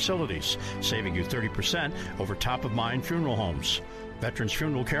home facilities, saving you 30% over top-of-mind funeral homes. Veterans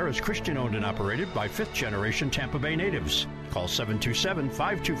Funeral Care is Christian-owned and operated by fifth-generation Tampa Bay natives. Call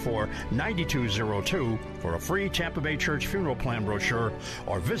 727-524-9202 for a free Tampa Bay Church funeral plan brochure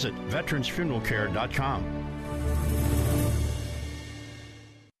or visit veteransfuneralcare.com.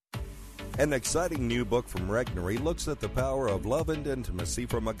 An exciting new book from Regnery looks at the power of love and intimacy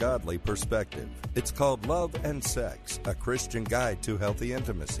from a godly perspective. It's called Love and Sex, a Christian guide to healthy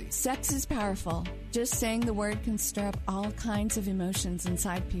intimacy. Sex is powerful. Just saying the word can stir up all kinds of emotions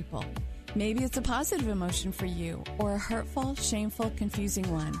inside people. Maybe it's a positive emotion for you, or a hurtful, shameful,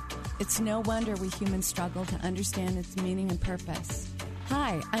 confusing one. It's no wonder we humans struggle to understand its meaning and purpose.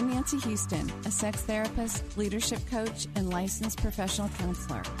 Hi, I'm Nancy Houston, a sex therapist, leadership coach, and licensed professional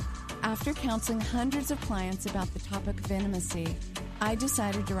counselor. After counseling hundreds of clients about the topic of intimacy, I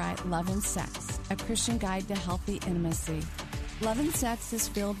decided to write Love and Sex, a Christian guide to healthy intimacy. Love and Sex is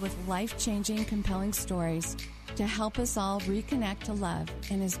filled with life-changing, compelling stories to help us all reconnect to love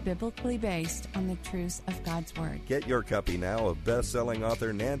and is biblically based on the truths of God's Word. Get your copy now of best-selling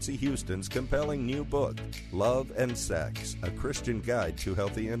author Nancy Houston's compelling new book, Love and Sex, a Christian guide to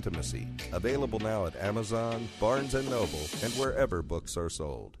healthy intimacy. Available now at Amazon, Barnes & Noble, and wherever books are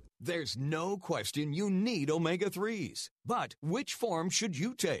sold. There's no question you need omega-3s. But which form should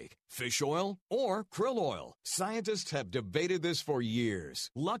you take? Fish oil or krill oil? Scientists have debated this for years.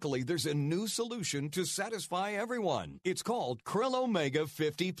 Luckily, there's a new solution to satisfy everyone. It's called Krill Omega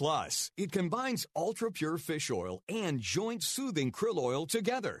 50 Plus. It combines ultra-pure fish oil and joint-soothing krill oil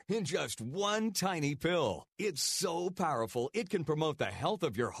together in just one tiny pill. It's so powerful, it can promote the health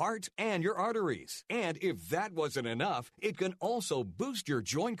of your heart and your arteries. And if that wasn't enough, it can also boost your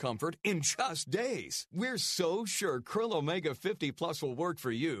joint comfort in just days. We're so sure Krill feel Omega 50 Plus will work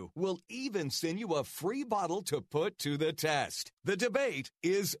for you, we'll even send you a free bottle to put to the test. The debate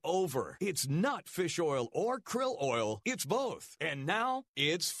is over. It's not fish oil or krill oil. It's both. And now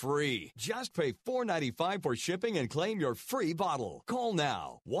it's free. Just pay $4.95 for shipping and claim your free bottle. Call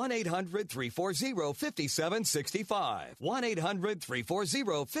now. 1-800-340-5765.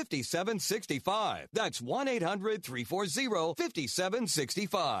 1-800-340-5765. That's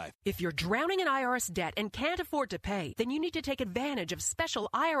 1-800-340-5765. If you're drowning in IRS debt and can't afford to pay, then you need to take advantage of special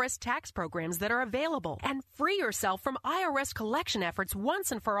IRS tax programs that are available and free yourself from IRS collection efforts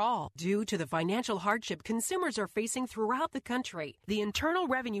once and for all. Due to the financial hardship consumers are facing throughout the country, the Internal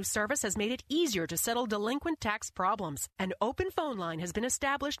Revenue Service has made it easier to settle delinquent tax problems. An open phone line has been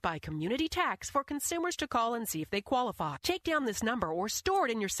established by Community Tax for consumers to call and see if they qualify. Take down this number or store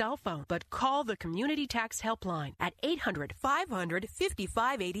it in your cell phone, but call the Community Tax Helpline at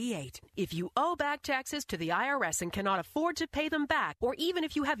 800-500-5588. If you owe back taxes to the IRS and cannot afford to pay them back, or even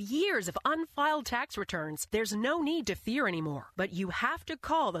if you have years of unfiled tax returns, there's no need to fear anymore. But you have to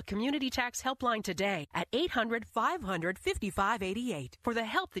call the Community Tax Helpline today at 800-500-5588 for the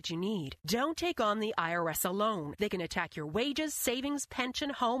help that you need. Don't take on the IRS alone. They can attack your wages, savings, pension,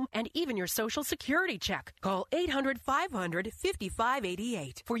 home, and even your Social Security check. Call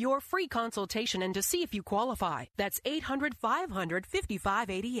 800-500-5588 for your free consultation and to see if you qualify. That's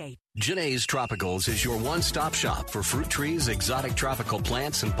 800-500-5588. Janae's Tropicals is your one-stop shop for fruit trees, exotic tropical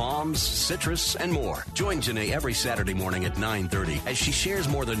plants and palms, citrus, and more. Join Janae every Saturday morning at 9:30 as she shares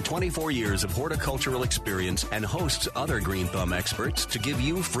more than 24 years of horticultural experience and hosts other Green Thumb experts to give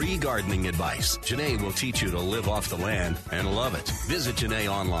you free gardening advice. Janae will teach you to live off the land and love it. Visit Janae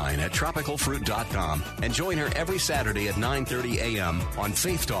online at tropicalfruit.com and join her every Saturday at 9:30 a.m. on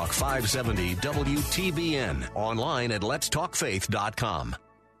Faith Talk 570 WTBN, online at letstalkfaith.com.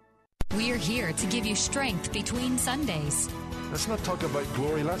 We're here to give you strength between Sundays. Let's not talk about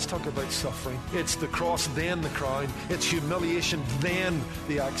glory, let's talk about suffering. It's the cross, then the crown. It's humiliation, then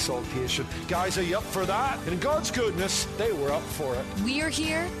the exaltation. Guys, are you up for that? And in God's goodness, they were up for it. We're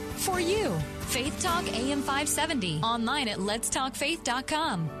here for you. Faith Talk AM 570. Online at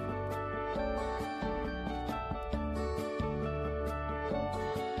letstalkfaith.com.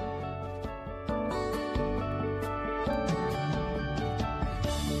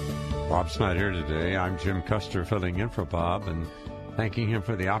 Bob's not here today. I'm Jim Custer filling in for Bob and thanking him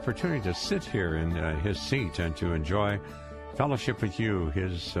for the opportunity to sit here in his seat and to enjoy fellowship with you,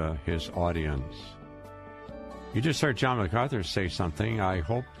 his audience. You just heard John MacArthur say something. I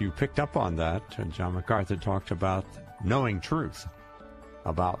hope you picked up on that. And John MacArthur talked about knowing truth,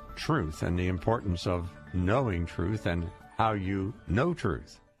 about truth and the importance of knowing truth and how you know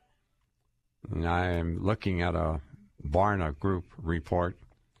truth. And I'm looking at a Barna Group report.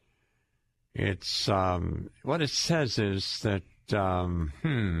 It's what it says is that well,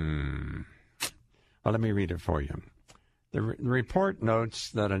 let me read it for you. The report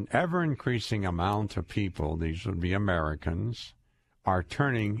notes that an ever-increasing amount of people, these would be Americans, are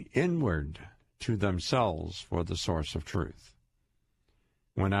turning inward to themselves for the source of truth.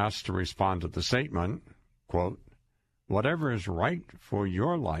 When asked to respond to the statement, quote, "Whatever is right for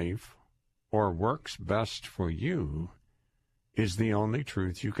your life or works best for you is the only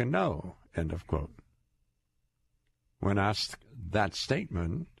truth you can know," end of quote. When asked that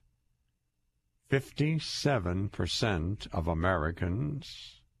statement, 57% of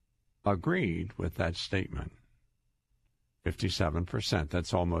Americans agreed with that statement. 57%.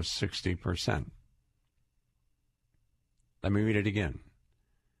 That's almost 60%. Let me read it again.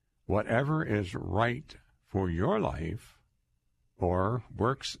 Whatever is right for your life or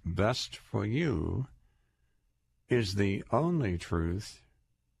works best for you is the only truth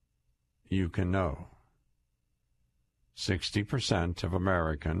you can know. 60% of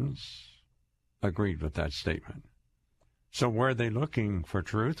Americans agreed with that statement. So were they looking for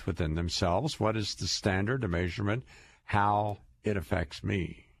truth within themselves? What is the standard, the measurement, how it affects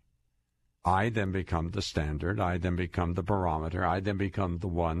me? I then become the standard. I then become the barometer. I then become the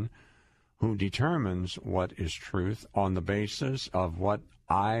one who determines what is truth on the basis of what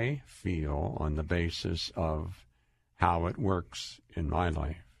I feel, on the basis of how it works in my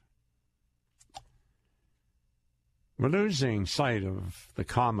life. We're losing sight of the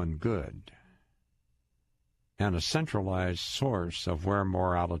common good and a centralized source of where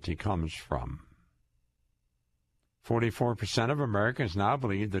morality comes from. 44% of Americans now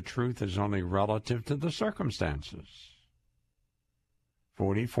believe the truth is only relative to the circumstances.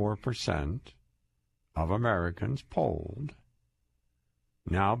 44% of Americans polled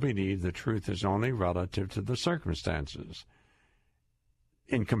now believe the truth is only relative to the circumstances.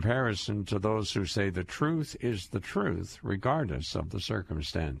 in comparison to those who say the truth is the truth, regardless of the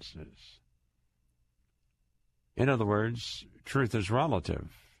circumstances. In other words, truth is relative.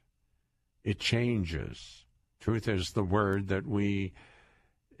 It changes. Truth is the word that we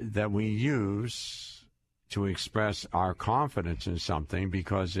use to express our confidence in something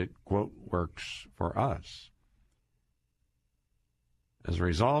because it, quote, works for us. As a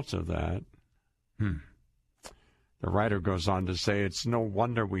result of that, the writer goes on to say, it's no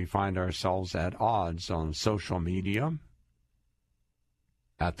wonder we find ourselves at odds on social media,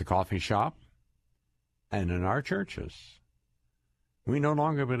 at the coffee shop, and in our churches. We no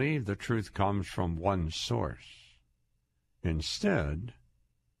longer believe the truth comes from one source. Instead,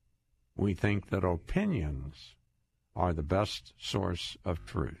 we think that opinions are the best source of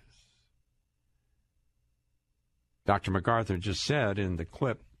truth. Dr. MacArthur just said in the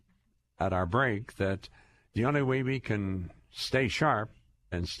clip at our break that the only way we can stay sharp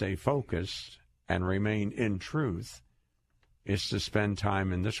and stay focused and remain in truth is to spend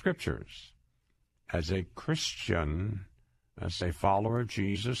time in the Scriptures. As a Christian, as a follower of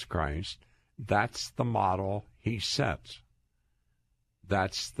Jesus Christ, that's the model he set.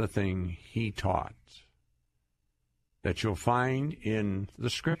 That's the thing he taught. That you'll find in the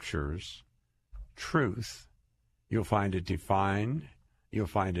Scriptures truth. You'll find it defined, you'll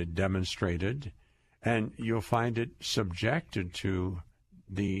find it demonstrated, and you'll find it subjected to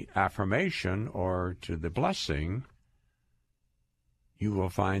the affirmation or to the blessing. You will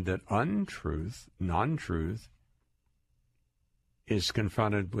find that untruth, non-truth, is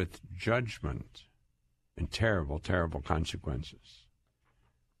confronted with judgment and terrible, terrible consequences.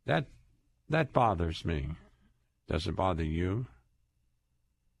 That bothers me. Does it bother you?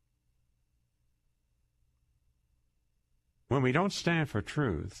 When we don't stand for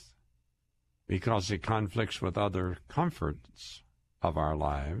truth because it conflicts with other comforts of our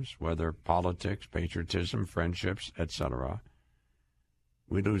lives, whether politics, patriotism, friendships, etc.,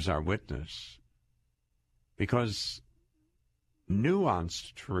 we lose our witness because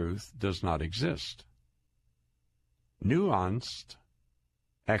nuanced truth does not exist. Nuanced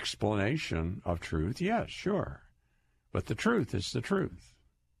explanation of truth, yes, sure, but the truth is the truth.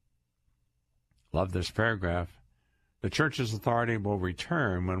 Love this paragraph. The church's authority will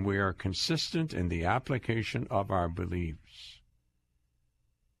return when we are consistent in the application of our beliefs,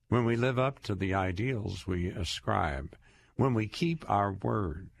 when we live up to the ideals we ascribe, when we keep our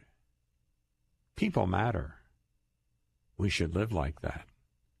word. People matter. We should live like that.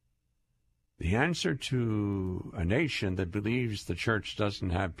 The answer to a nation that believes the church doesn't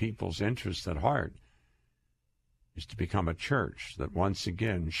have people's interests at heart is to become a church that once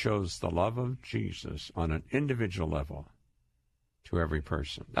again shows the love of Jesus on an individual level to every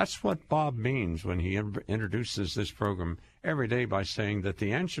person. That's what Bob means when he introduces this program every day by saying that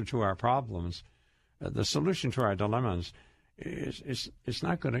the answer to our problems, the solution to our dilemmas, is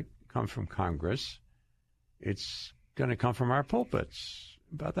not going to come from Congress. It's going to come from our pulpits.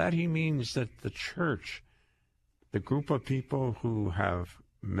 By that he means that the church, the group of people who have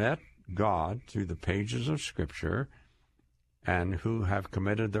met God through the pages of Scripture and who have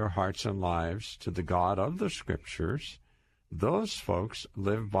committed their hearts and lives to the God of the Scriptures, those folks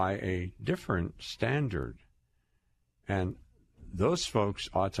live by a different standard. And those folks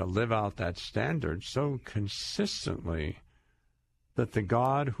ought to live out that standard so consistently that the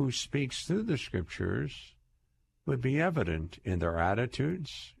God who speaks through the Scriptures would be evident in their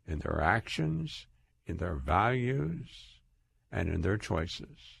attitudes, in their actions, in their values, and in their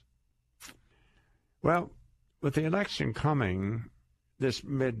choices. Well, with the election coming, this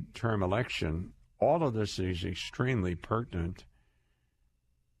midterm election, all of this is extremely pertinent.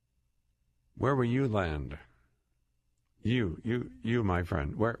 Where will you land? You, my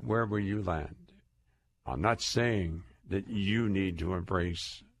friend, where will you land? I'm not saying that you need to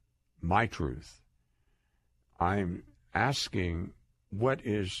embrace my truth. I'm asking, what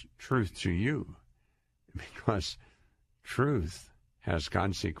is truth to you? Because truth has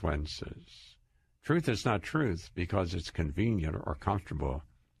consequences. Truth is not truth because it's convenient or comfortable.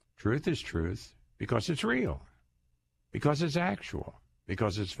 Truth is truth because it's real, because it's actual,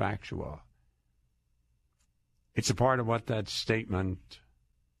 because it's factual. It's a part of what that statement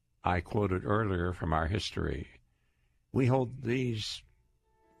I quoted earlier from our history. We hold these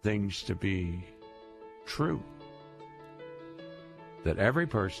things to be true, that every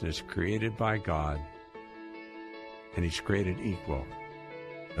person is created by God and he's created equal.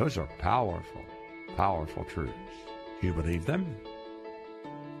 Those are powerful, powerful truths. Do you believe them?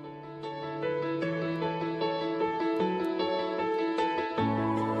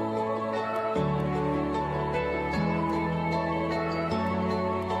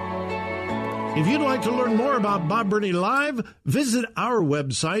 If you'd like to learn more about Bob Burney Live, visit our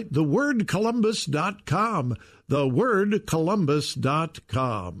website, thewordcolumbus.com.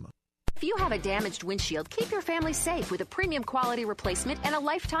 thewordcolumbus.com. If you have a damaged windshield, keep your family safe with a premium quality replacement and a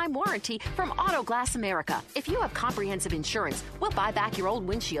lifetime warranty from Auto Glass America. If you have comprehensive insurance, we'll buy back your old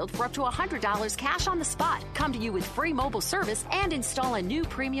windshield for up to $100 cash on the spot. Come to you with free mobile service and install a new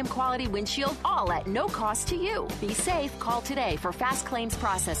premium quality windshield, all at no cost to you. Be safe. Call today for fast claims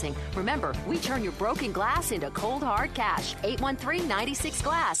processing. Remember, we turn your broken glass into cold, hard cash.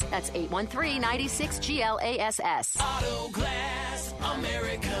 813-96-GLASS. That's 813-96-GLASS. Auto Glass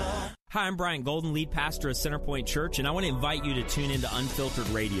America. Hi, I'm Brian Golden, lead pastor of Centerpoint Church, and I want to invite you to tune into Unfiltered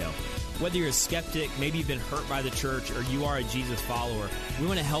Radio. Whether you're a skeptic, maybe you've been hurt by the church, or you are a Jesus follower, we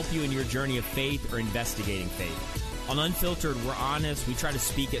want to help you in your journey of faith or investigating faith. On Unfiltered, we're honest. We try to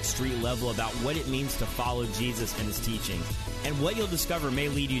speak at street level about what it means to follow Jesus and his teachings. And what you'll discover may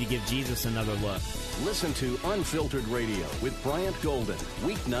lead you to give Jesus another look. Listen to Unfiltered Radio with Bryant Golden,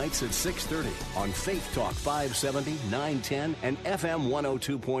 weeknights at 6:30 on Faith Talk 570, 910, and FM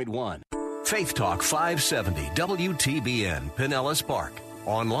 102.1. Faith Talk 570, WTBN, Pinellas Park.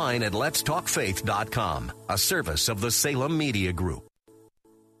 Online at letstalkfaith.com, a service of the Salem Media Group.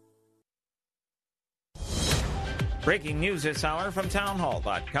 Breaking news this hour from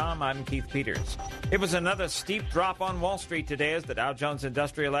townhall.com. I'm Keith Peters. It was another steep drop on Wall Street today as the Dow Jones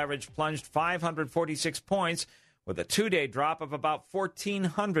Industrial Average plunged 546 points with a two-day drop of about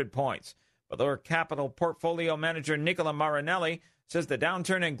 1,400 points. Valor Capital portfolio manager Nicola Marinelli says the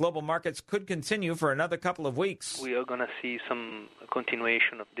downturn in global markets could continue for another couple of weeks. We are going to see some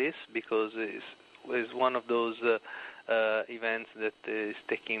continuation of this because it's one of those events that is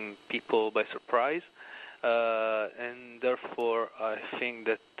taking people by surprise. And therefore, I think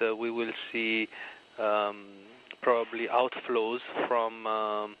that we will see probably outflows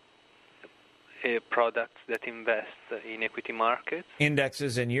from products that invest in equity markets.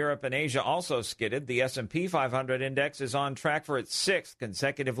 Indexes in Europe and Asia also skidded. The S&P 500 index is on track for its sixth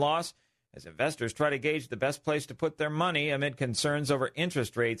consecutive loss as investors try to gauge the best place to put their money amid concerns over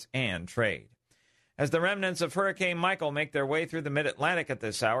interest rates and trade. As the remnants of Hurricane Michael make their way through the mid-Atlantic at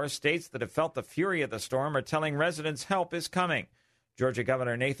this hour, states that have felt the fury of the storm are telling residents help is coming. Georgia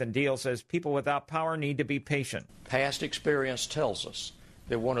Governor Nathan Deal says people without power need to be patient. Past experience tells us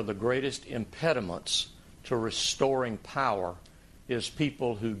that one of the greatest impediments to restoring power is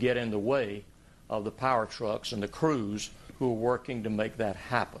people who get in the way of the power trucks and the crews who are working to make that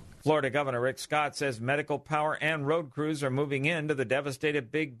happen. Florida Governor Rick Scott says medical power and road crews are moving into the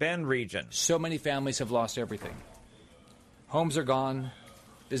devastated Big Bend region. So many families have lost everything. Homes are gone.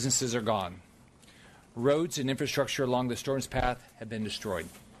 Businesses are gone. Roads and infrastructure along the storm's path have been destroyed.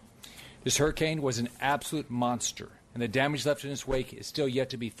 This hurricane was an absolute monster, and the damage left in its wake is still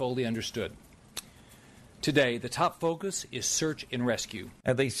yet to be fully understood. Today, the top focus is search and rescue.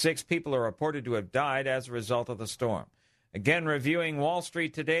 At least 6 people are reported to have died as a result of the storm. Again, reviewing Wall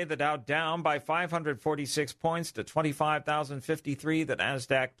Street today, the Dow down by 546 points to 25,053. The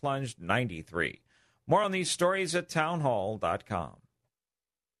Nasdaq plunged 93. More on these stories at townhall.com.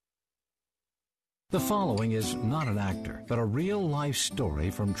 The following is not an actor, but a real-life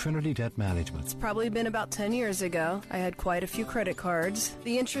story from Trinity Debt Management. It's probably been about 10 years ago. I had quite a few credit cards.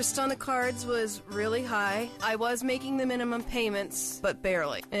 The interest on the cards was really high. I was making the minimum payments, but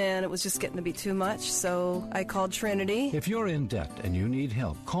barely. And it was just getting to be too much, so I called Trinity. If you're in debt and you need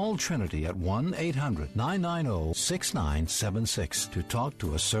help, call Trinity at 1-800-990-6976 to talk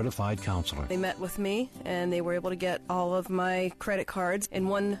to a certified counselor. They met with me, and they were able to get all of my credit cards in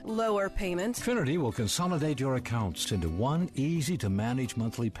one lower payment. Trinity will consolidate your accounts into one easy-to-manage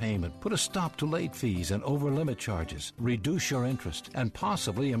monthly payment, put a stop to late fees and over-limit charges, reduce your interest, and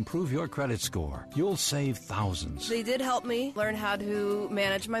possibly improve your credit score. You'll save thousands. They did help me learn how to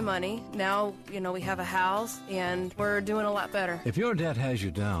manage my money. Now, we have a house, and we're doing a lot better. If your debt has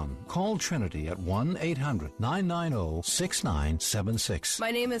you down, call Trinity at 1-800-990-6976. My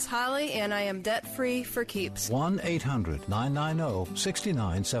name is Holly, and I am debt-free for keeps.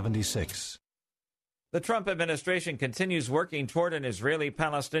 1-800-990-6976. The Trump administration continues working toward an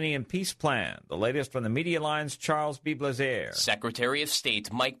Israeli-Palestinian peace plan. The latest from the Media Line's Charles B. Blazer. Secretary of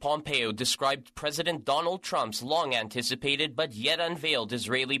State Mike Pompeo described President Donald Trump's long-anticipated but yet unveiled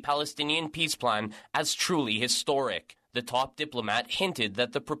Israeli-Palestinian peace plan as truly historic. The top diplomat hinted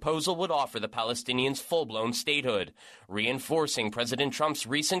that the proposal would offer the Palestinians full-blown statehood, reinforcing President Trump's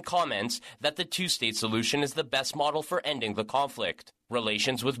recent comments that the two-state solution is the best model for ending the conflict.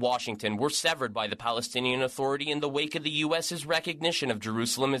 Relations with Washington were severed by the Palestinian Authority in the wake of the U.S.'s recognition of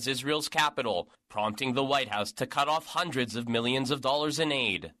Jerusalem as Israel's capital, prompting the White House to cut off hundreds of millions of dollars in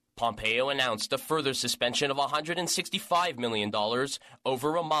aid. Pompeo announced a further suspension of $165 million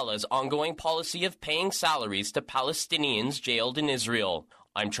over Ramallah's ongoing policy of paying salaries to Palestinians jailed in Israel.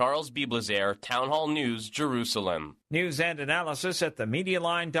 I'm Charles Biblazer, Town Hall News, Jerusalem. News and analysis at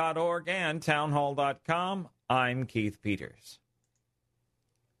themedialine.org and townhall.com. I'm Keith Peters.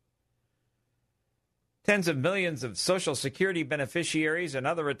 Tens of millions of Social Security beneficiaries and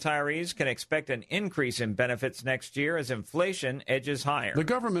other retirees can expect an increase in benefits next year as inflation edges higher. The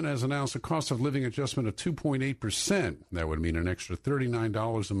government has announced a cost of living adjustment of 2.8%. That would mean an extra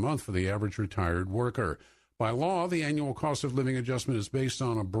 $39 a month for the average retired worker. By law, the annual cost of living adjustment is based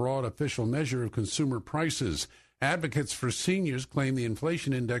on a broad official measure of consumer prices. Advocates for seniors claim the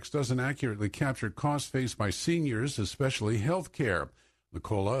inflation index doesn't accurately capture costs faced by seniors, especially health care. The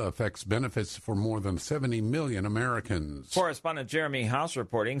COLA affects benefits for more than 70 million Americans. Correspondent Jeremy House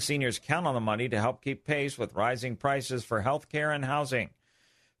reporting seniors count on the money to help keep pace with rising prices for health care and housing.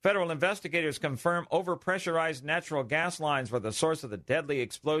 Federal investigators confirm overpressurized natural gas lines were the source of the deadly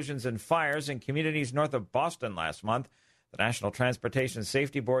explosions and fires in communities north of Boston last month. The National Transportation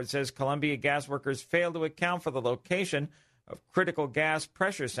Safety Board says Columbia Gas workers failed to account for the location of critical gas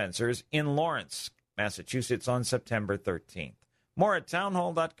pressure sensors in Lawrence, Massachusetts on September 13th. More at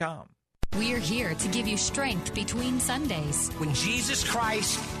townhall.com. We're here to give you strength between Sundays. When Jesus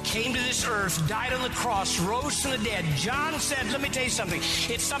Christ came to this earth, died on the cross, rose from the dead, John said, let me tell you something.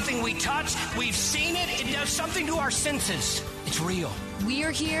 It's something we touch, we've seen it, it does something to our senses. It's real.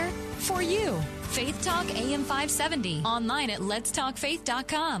 We're here for you. Faith Talk AM 570. Online at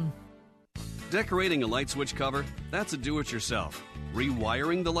letstalkfaith.com. Decorating a light switch cover? That's a do-it-yourself.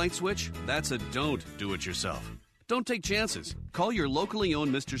 Rewiring the light switch? That's a don't do-it-yourself. Don't take chances. Call your locally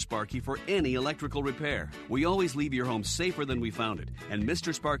owned Mr. Sparky for any electrical repair. We always leave your home safer than we found it, and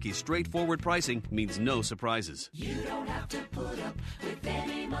Mr. Sparky's straightforward pricing means no surprises. You don't have to put up with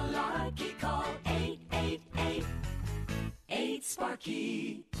any malarkey. Call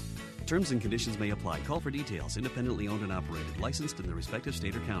 888-8-SPARKY. Terms and conditions may apply. Call for details. Independently owned and operated. Licensed in the respective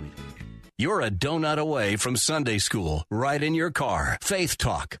state or county. You're a donut away from Sunday school, right in your car. Faith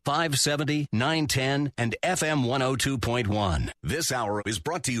Talk, 570, 910, and FM 102.1. This hour is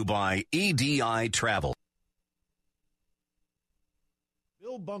brought to you by EDI Travel.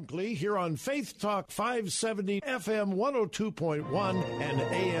 Bill Bunkley here on Faith Talk 570, FM 102.1, and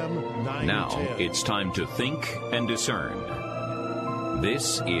AM 910. Now it's time to think and discern.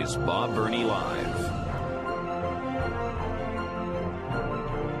 This is Bob Burney Live.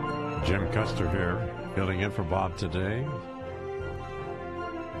 Jim Custer here, filling in for Bob today.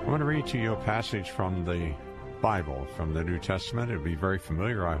 I want to read to you a passage from the Bible, from the New Testament. It'll be very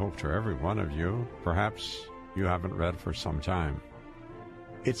familiar, I hope, to every one of you. Perhaps you haven't read for some time.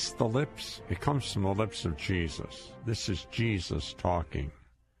 It comes from the lips of Jesus. This is Jesus talking.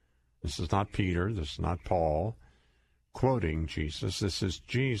 This is not Peter, this is not Paul quoting Jesus. This is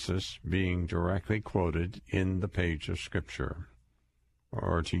Jesus being directly quoted in the page of Scripture.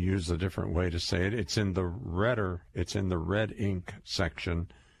 Or to use a different way to say it, it's in the red ink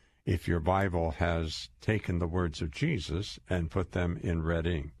section if your Bible has taken the words of Jesus and put them in red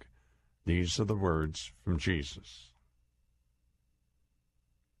ink. These are the words from Jesus.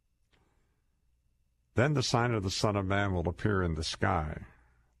 Then the sign of the Son of Man will appear in the sky.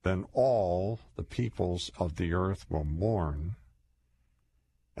 Then all the peoples of the earth will mourn,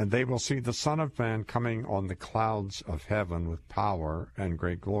 and they will see the Son of Man coming on the clouds of heaven with power and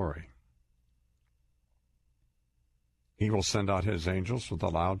great glory. He will send out his angels with a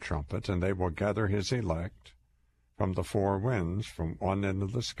loud trumpet, and they will gather his elect from the four winds, from one end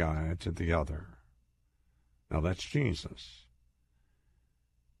of the sky to the other. Now that's Jesus.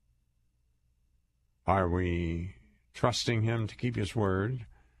 Are we trusting him to keep his word?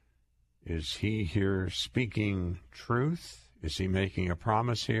 Is he here speaking truth? Is he making a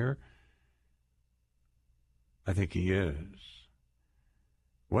promise here? I think he is.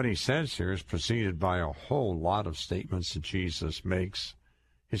 What he says here is preceded by a whole lot of statements that Jesus makes.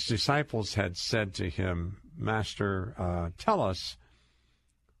 His disciples had said to him, Master, tell us,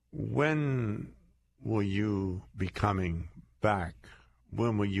 when will you be coming back?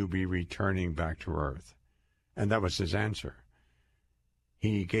 When will you be returning back to earth? And that was his answer.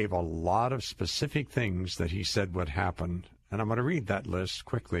 He gave a lot of specific things that he said would happen. And I'm going to read that list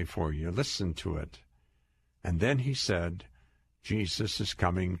quickly for you. Listen to it. And then he said, Jesus is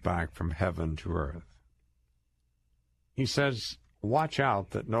coming back from heaven to earth. He says, watch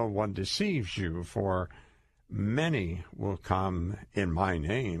out that no one deceives you, for many will come in my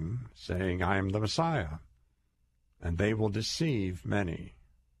name, saying, I am the Messiah, and they will deceive many.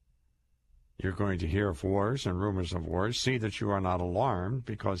 You're going to hear of wars and rumors of wars. See that you are not alarmed,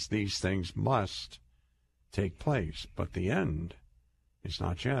 because these things must take place. But the end is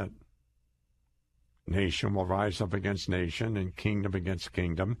not yet. Nation will rise up against nation and kingdom against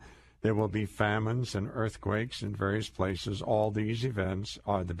kingdom. There will be famines and earthquakes in various places. All these events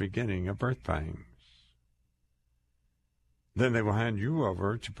are the beginning of birth pangs. Then they will hand you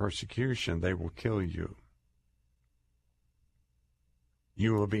over to persecution. They will kill you.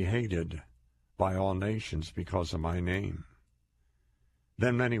 You will be hated by all nations because of my name.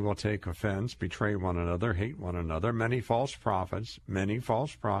 Then many will take offense, betray one another, hate one another. Many false prophets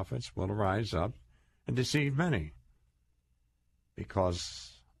will rise up and deceive many.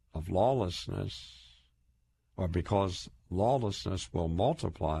 Because of lawlessness, or because lawlessness will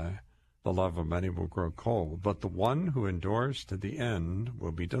multiply, the love of many will grow cold. But the one who endures to the end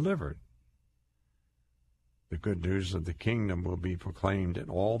will be delivered. The good news of the kingdom will be proclaimed in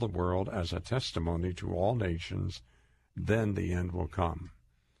all the world as a testimony to all nations. Then the end will come.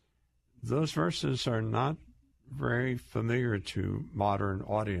 Those verses are not very familiar to modern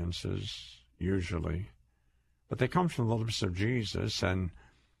audiences, usually, but they come from the lips of Jesus, and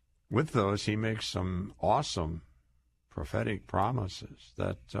with those he makes some awesome prophetic promises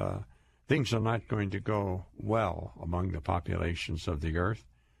that things are not going to go well among the populations of the earth,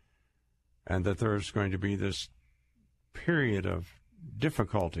 and that there's going to be this period of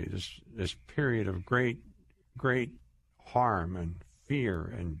difficulty, this period of great harm and fear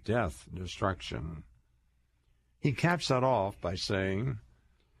and death and destruction. He caps that off by saying,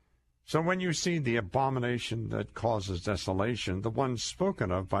 so when you see the abomination that causes desolation, the one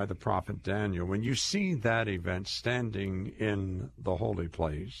spoken of by the prophet Daniel, when you see that event standing in the holy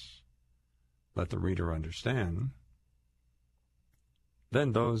place, let the reader understand,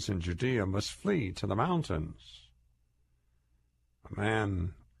 then those in Judea must flee to the mountains. A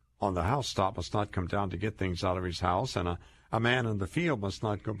man on the housetop must not come down to get things out of his house, and a man in the field must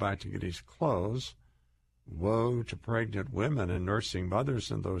not go back to get his clothes. Woe to pregnant women and nursing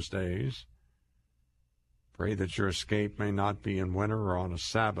mothers in those days. Pray that your escape may not be in winter or on a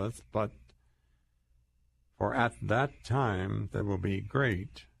Sabbath, but for at that time there will be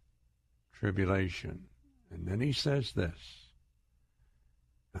great tribulation. And then he says this,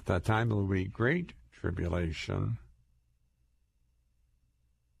 at that time there will be great tribulation,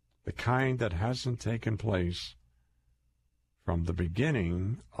 the kind that hasn't taken place from the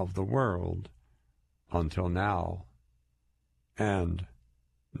beginning of the world until now, and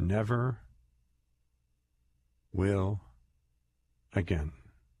never will again.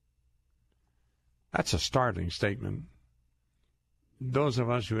 That's a startling statement. Those of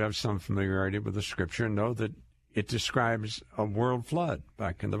us who have some familiarity with the Scripture know that it describes a world flood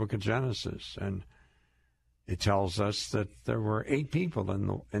back in the book of Genesis, and it tells us that there were 8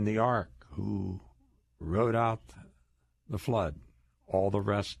 people in the ark who rode out the flood. All the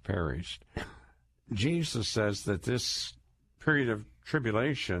rest perished. Jesus says that this period of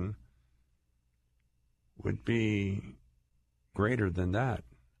tribulation would be greater than that.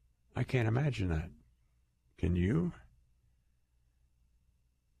 I can't imagine that. Can you?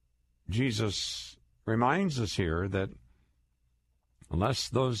 Jesus reminds us here that unless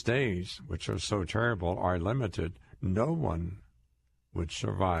those days, which are so terrible, are limited, no one would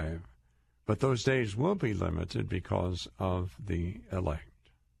survive. But those days will be limited because of the elect.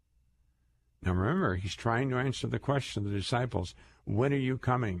 Now remember, he's trying to answer the question of the disciples, when are you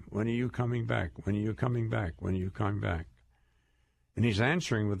coming? When are you coming back? When are you coming back? When are you coming back? And he's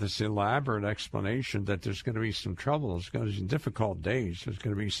answering with this elaborate explanation that there's going to be some trouble. There's going to be some difficult days. There's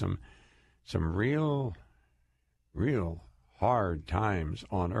going to be some real hard times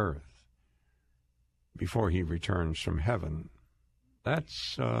on earth before he returns from heaven.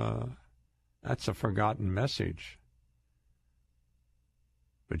 That's a forgotten message.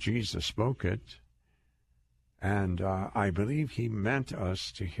 But Jesus spoke it, and I believe he meant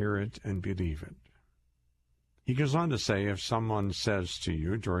us to hear it and believe it. He goes on to say, if someone says to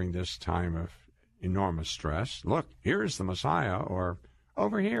you during this time of enormous stress, look, here's the Messiah, or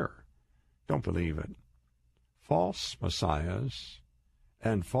over here, don't believe it. False messiahs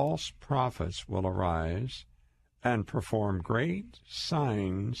and false prophets will arise and perform great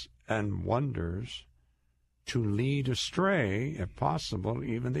signs and wonders to lead astray, if possible,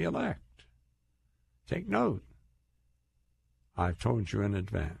 even the elect. Take note. I've told you in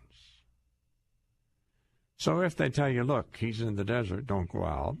advance. So if they tell you, look, he's in the desert, don't go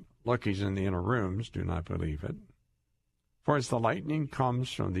out. Look, he's in the inner rooms, do not believe it. For as the lightning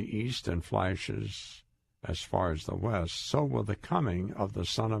comes from the east and flashes as far as the west, so will the coming of the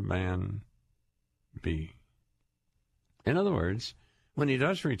Son of Man be. In other words, when he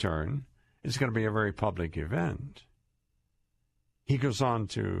does return, It's going to be a very public event. He goes on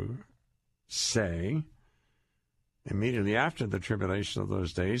to say, immediately after the tribulation of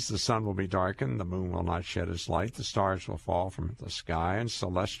those days, the sun will be darkened, the moon will not shed its light, the stars will fall from the sky, and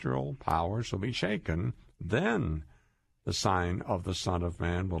celestial powers will be shaken. Then the sign of the Son of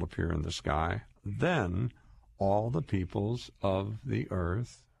Man will appear in the sky. Then all the peoples of the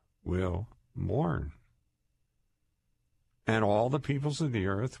earth will mourn. And all the peoples of the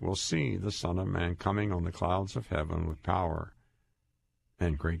earth will see the Son of Man coming on the clouds of heaven with power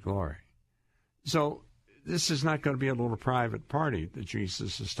and great glory. So this is not going to be a little private party that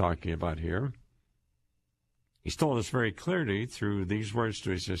Jesus is talking about here. He's told us very clearly through these words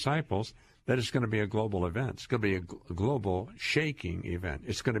to his disciples that it's going to be a global event. It's going to be a global shaking event.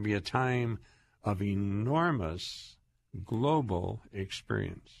 It's going to be a time of enormous global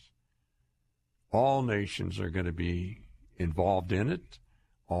experience. All nations are going to be involved in it.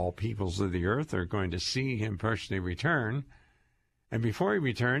 All peoples of the earth are going to see him personally return. And before he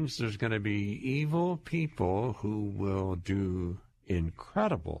returns, there's going to be evil people who will do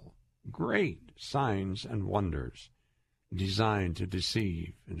incredible, great signs and wonders designed to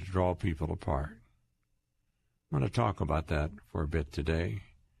deceive and to draw people apart. I want to talk about that for a bit today.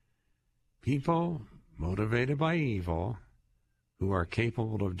 People motivated by evil who are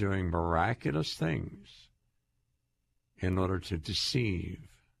capable of doing miraculous things in order to deceive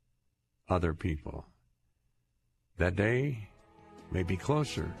other people. That day may be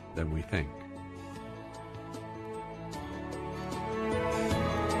closer than we think.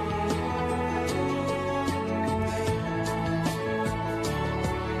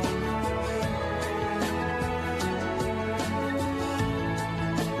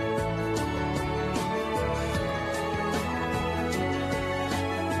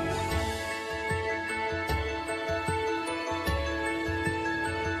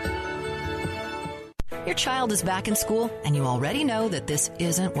 Your child is back in school, and you already know that this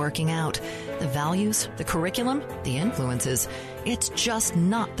isn't working out. The values, the curriculum, the influences, it's just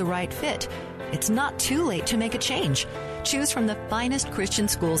not the right fit. It's not too late to make a change. Choose from the finest Christian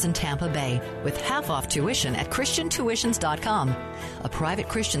schools in Tampa Bay with half-off tuition at ChristianTuitions.com. A private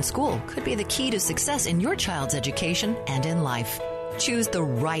Christian school could be the key to success in your child's education and in life. Choose the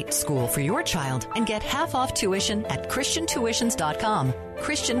right school for your child and get half-off tuition at ChristianTuitions.com.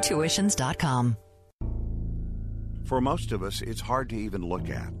 ChristianTuitions.com. For most of us, it's hard to even look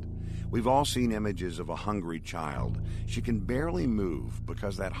at. We've all seen images of a hungry child. She can barely move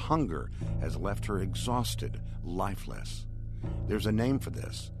because that hunger has left her exhausted, lifeless. There's a name for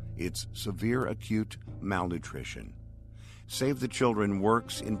this. It's severe acute malnutrition. Save the Children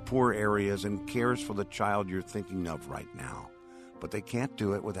works in poor areas and cares for the child you're thinking of right now. But they can't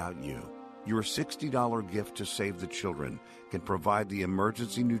do it without you. Your $60 gift to Save the Children can provide the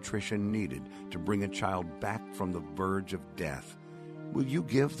emergency nutrition needed to bring a child back from the verge of death. Will you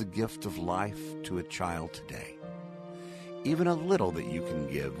give the gift of life to a child today? Even a little that you can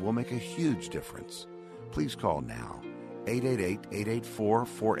give will make a huge difference. Please call now.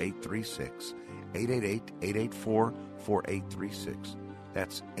 888-884-4836. 888-884-4836.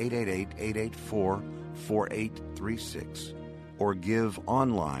 That's 888-884-4836. Or give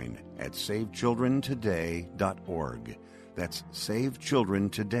online at SaveChildrenToday.org. That's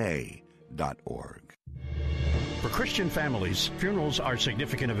SaveChildrenToday.org. For Christian families, funerals are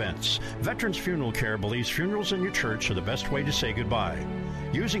significant events. Veterans Funeral Care believes funerals in your church are the best way to say goodbye.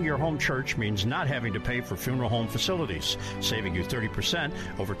 Using your home church means not having to pay for funeral home facilities, saving you 30%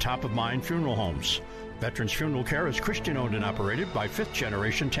 over top-of-mind funeral homes. Veterans Funeral Care is Christian-owned and operated by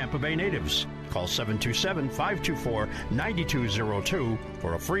fifth-generation Tampa Bay natives. Call 727-524-9202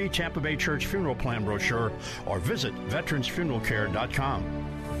 for a free Tampa Bay Church funeral plan brochure or visit veteransfuneralcare.com.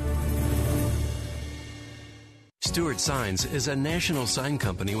 Stewart Signs is a national sign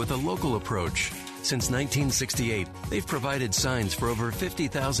company with a local approach. Since 1968, they've provided signs for over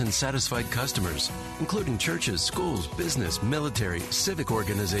 50,000 satisfied customers, including churches, schools, business, military, civic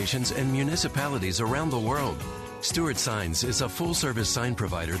organizations, and municipalities around the world. Stewart Signs is a full-service sign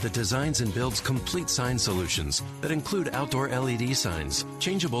provider that designs and builds complete sign solutions that include outdoor LED signs,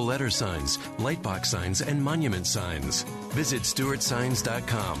 changeable letter signs, lightbox signs, and monument signs. Visit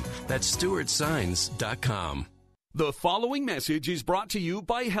StewartSigns.com. That's StewartSigns.com. The following message is brought to you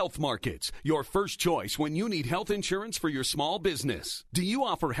by Health Markets, your first choice when you need health insurance for your small business. Do you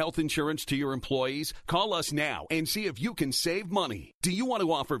offer health insurance to your employees? Call us now and see if you can save money. Do you want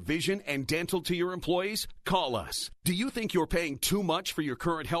to offer vision and dental to your employees? Call us. Do you think you're paying too much for your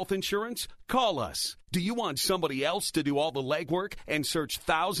current health insurance? Call us. Do you want somebody else to do all the legwork and search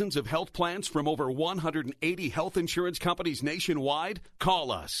thousands of health plans from over 180 health insurance companies nationwide?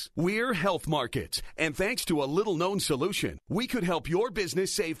 Call us. We're Health Markets, and thanks to a little-known solution, we could help your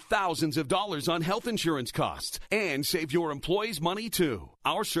business save thousands of dollars on health insurance costs and save your employees money, too.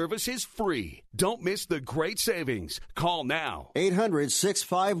 Our service is free. Don't miss the great savings. Call now.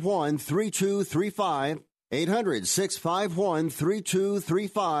 800-651-3235.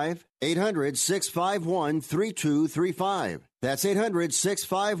 800-651-3235. 800-651-3235. That's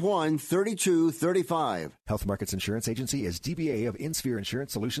 800-651-3235. Health Markets Insurance Agency is DBA of InSphere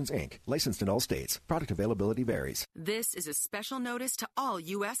Insurance Solutions, Inc., licensed in all states. Product availability varies. This is a special notice to all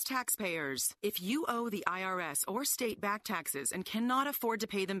U.S. taxpayers. If you owe the IRS or state back taxes and cannot afford to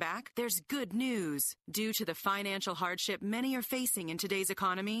pay them back, there's good news. Due to the financial hardship many are facing in today's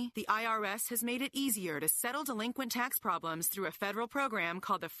economy, the IRS has made it easier to settle delinquent tax problems through a federal program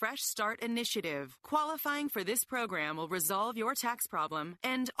called the Fresh Start Initiative. Qualifying for this program will resolve your tax problem,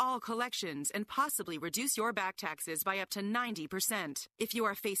 end all collections, and possibly reduce your back taxes by up to 90%. If you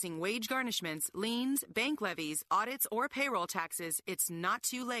are facing wage garnishments, liens, bank levies, audits, or payroll taxes, it's not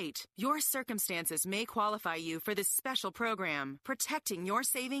too late. Your circumstances may qualify you for this special program, protecting your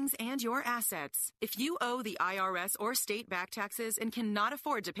savings and your assets. If you owe the IRS or state back taxes and cannot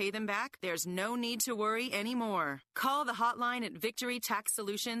afford to pay them back, there's no need to worry anymore. Call the hotline at Victory Tax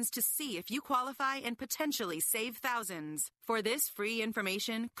Solutions to see if you qualify and potentially save thousands. For this free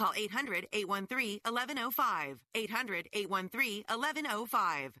information, call 800-813-1105.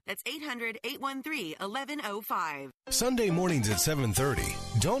 800-813-1105. That's 800-813-1105. Sunday mornings at 7:30.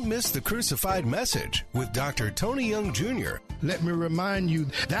 Don't miss the Crucified Message with Dr. Tony Young Jr. Let me remind you,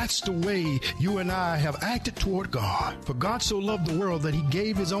 that's the way you and I have acted toward God. For God so loved the world that he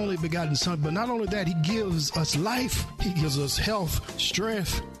gave his only begotten son. But not only that, he gives us life. He gives us health,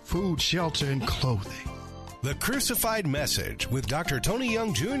 strength, food, shelter, and clothing. The Crucified Message with Dr. Tony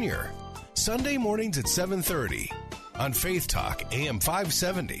Young Jr. Sunday mornings at 7:30 on Faith Talk AM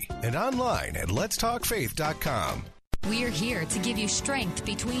 570 and online at letstalkfaith.com. We're here to give you strength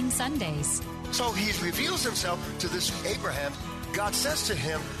between Sundays. So he reveals himself to this Abraham. God says to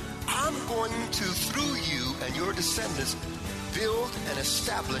him, I'm going to, through you and your descendants, build and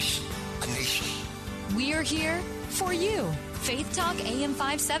establish a nation. We're here for you. Faith Talk AM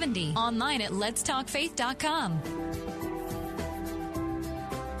 570. Online at letstalkfaith.com.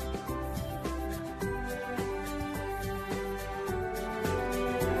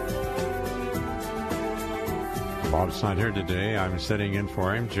 Bob's not here today. I'm sitting in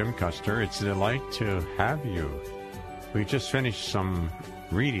for him, Jim Custer. It's a delight to have you. We just finished some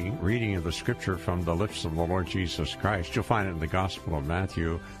reading of the scripture from the lips of the Lord Jesus Christ. You'll find it in the Gospel of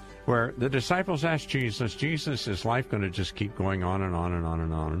Matthew, where the disciples asked Jesus, is life going to just keep going on and on and on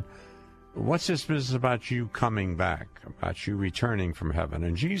and on? What's this business about you coming back, about you returning from heaven?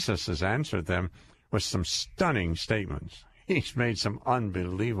 And Jesus has answered them with some stunning statements. He's made some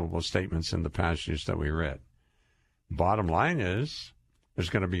unbelievable statements in the passages that we read. Bottom line is, there's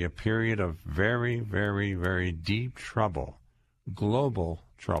going to be a period of very, very, very deep trouble, global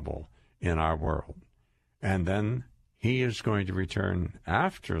trouble in our world. And then he is going to return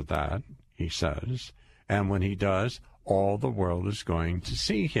after that, he says, and when he does, all the world is going to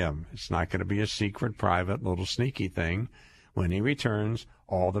see him. It's not going to be a secret, private, little sneaky thing. When he returns,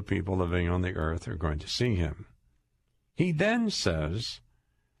 all the people living on the earth are going to see him. He then says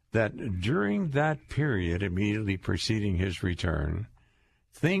that during that period immediately preceding his return,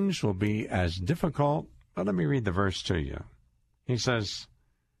 things will be as difficult. But let me read the verse to you. He says,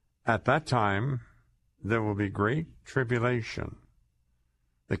 at that time, there will be great tribulation,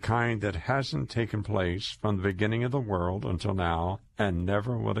 the kind that hasn't taken place from the beginning of the world until now and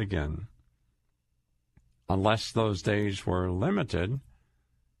never will again. Unless those days were limited,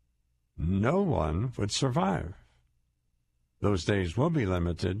 no one would survive. Those days will be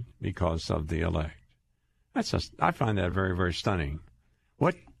limited because of the elect. I find that very, very stunning.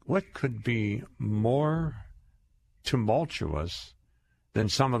 What could be more tumultuous than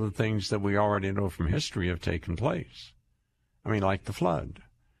some of the things that we already know from history have taken place? I mean, like the flood.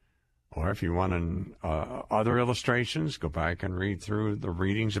 Or if you want other illustrations, go back and read through the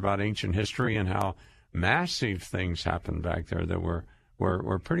readings about ancient history and how massive things happened back there that were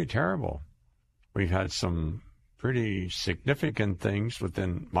pretty terrible. We've had some pretty significant things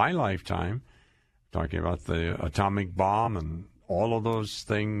within my lifetime, talking about the atomic bomb and all of those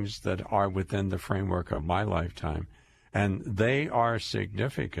things that are within the framework of my lifetime. And they are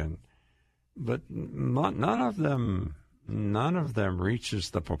significant, but none of them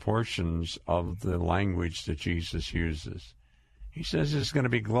reaches the proportions of the language that Jesus uses. He says it's going to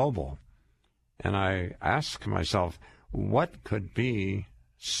be global. And I ask myself, what could be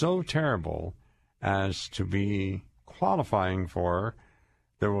so terrible as to be qualifying for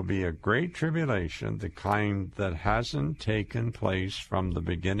there will be a great tribulation, the kind that hasn't taken place from the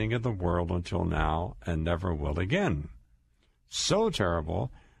beginning of the world until now and never will again. So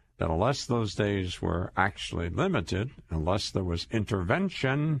terrible that unless those days were actually limited, unless there was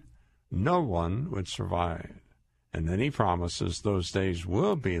intervention, no one would survive. And then he promises those days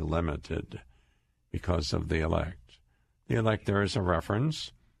will be limited because of the elect. The elect, there is a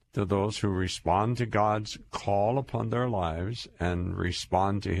reference to those who respond to God's call upon their lives and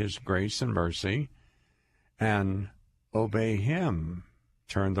respond to his grace and mercy and obey him,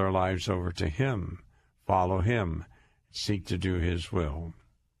 turn their lives over to him, follow him, seek to do his will.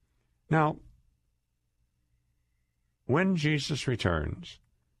 Now, when Jesus returns,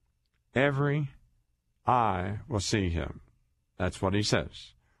 every eye will see him. That's what he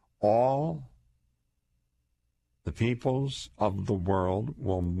says. All the peoples of the world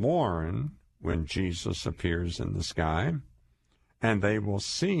will mourn when Jesus appears in the sky, and they will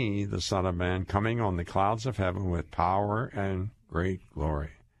see the Son of Man coming on the clouds of heaven with power and great glory.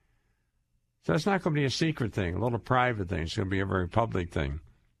 So it's not going to be a secret thing, a little private thing. It's going to be a very public thing.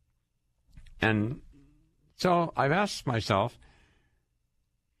 And so I've asked myself,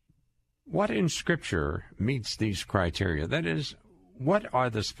 what in Scripture meets these criteria? That is, what are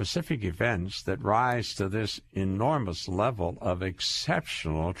the specific events that rise to this enormous level of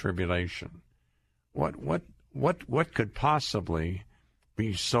exceptional tribulation? What could possibly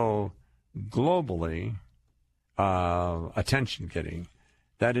be so globally attention-getting?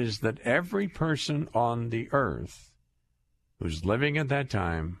 That is, that every person on the earth who's living at that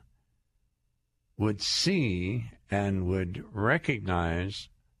time would see and would recognize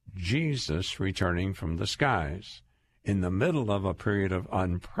Jesus returning from the skies in the middle of a period of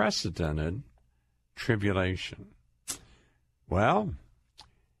unprecedented tribulation. Well,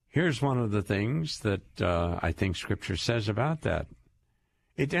 here's one of the things that I think Scripture says about that.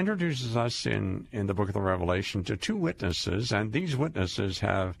 It introduces us in the book of the Revelation to two witnesses, and these witnesses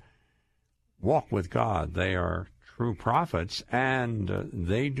have walked with God. They are true prophets, and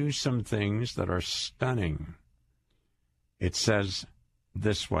they do some things that are stunning. It says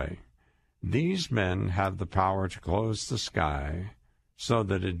this way, "These men have the power to close the sky so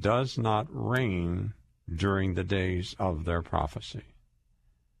that it does not rain during the days of their prophecy."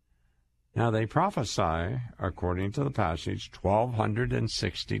 Now, they prophesy, according to the passage,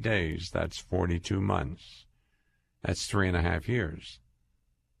 1,260 days. That's 42 months. That's 3.5 years.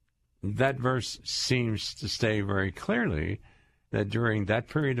 That verse seems to say very clearly that during that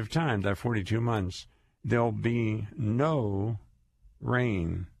period of time, that 42 months, there'll be no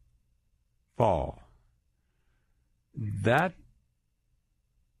rain fall. That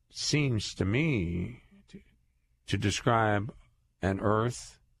seems to me to describe an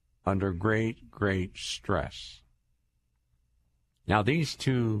earth under great, great stress. Now, these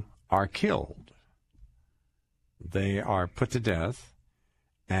two are killed. They are put to death,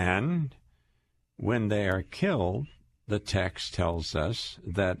 and when they are killed, the text tells us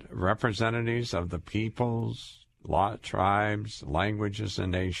that representatives of the peoples, tribes, languages,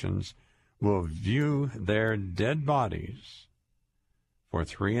 and nations will view their dead bodies for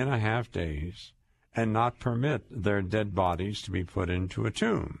 3.5 days and not permit their dead bodies to be put into a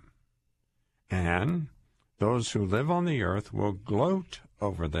tomb. And those who live on the earth will gloat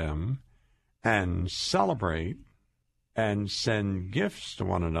over them and celebrate and send gifts to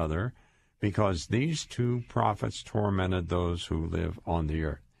one another because these two prophets tormented those who live on the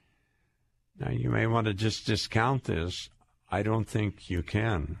earth. Now, you may want to just discount this. I don't think you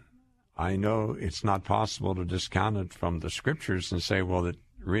can. I know it's not possible to discount it from the Scriptures and say, well, it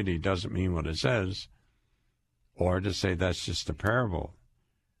really doesn't mean what it says, or to say that's just a parable.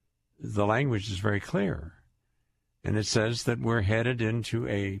 The language is very clear. And it says that we're headed into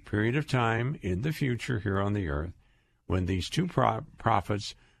a period of time in the future here on the earth when these two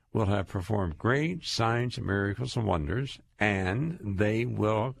prophets will have performed great signs, miracles, and wonders, and they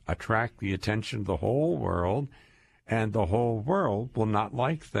will attract the attention of the whole world, and the whole world will not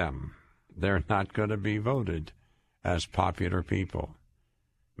like them. They're not going to be voted as popular people.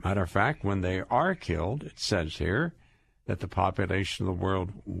 Matter of fact, when they are killed, it says here, that the population of the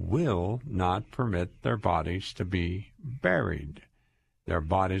world will not permit their bodies to be buried. Their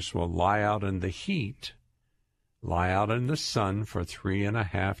bodies will lie out in the heat, lie out in the sun for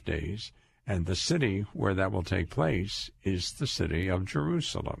 3.5 days, and the city where that will take place is the city of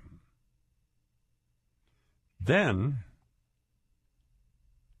Jerusalem. Then,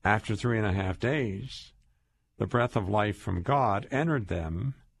 after 3.5 days, the breath of life from God entered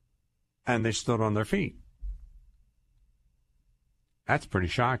them, and they stood on their feet. That's pretty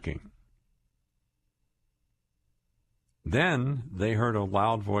shocking. Then they heard a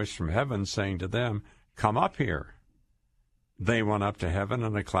loud voice from heaven saying to them, "Come up here." They went up to heaven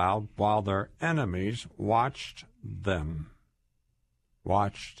in a cloud while their enemies watched them.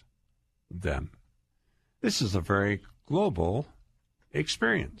 Watched them. This is a very global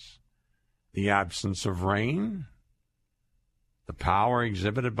experience. The absence of rain, the power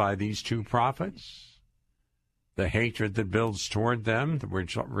exhibited by these two prophets, the hatred that builds toward them,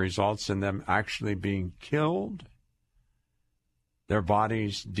 which results in them actually being killed, their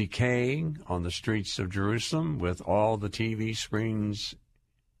bodies decaying on the streets of Jerusalem with all the TV screens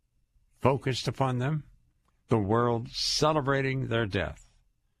focused upon them, the world celebrating their death.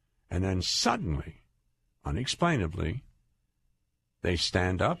 And then suddenly, unexplainably, they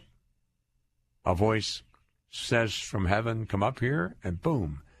stand up. A voice says from heaven, "Come up here," and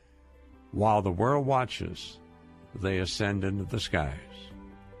boom, while the world watches, they ascend into the skies.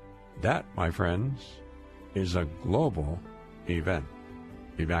 That, my friends, is a global event.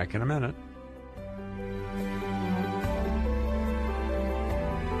 Be back in a minute.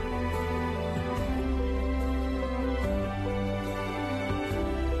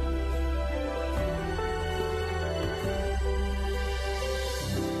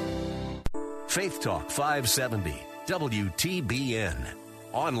 Faith Talk 570, WTBN.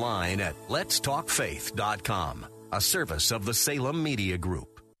 Online at letstalkfaith.com, a service of the Salem Media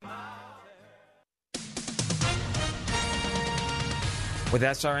Group. With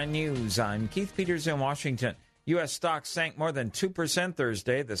SRN News, I'm Keith Peters in Washington. U.S. stocks sank more than 2%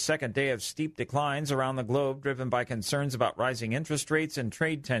 Thursday, the second day of steep declines around the globe, driven by concerns about rising interest rates and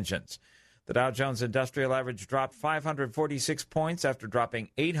trade tensions. The Dow Jones Industrial Average dropped 546 points after dropping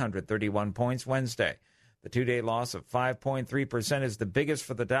 831 points Wednesday. The two-day loss of 5.3% is the biggest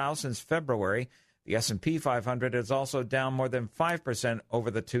for the Dow since February. The S&P 500 is also down more than 5%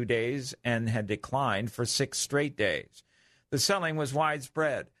 over the 2 days and had declined for 6 straight days. The selling was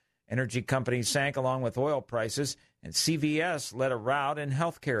widespread. Energy companies sank along with oil prices, and CVS led a rout in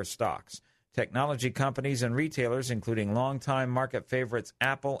healthcare stocks. Technology companies and retailers, including longtime market favorites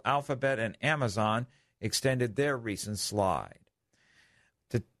Apple, Alphabet, and Amazon, extended their recent slide.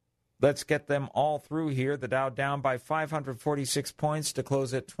 Let's get them all through here. The Dow down by 546 points to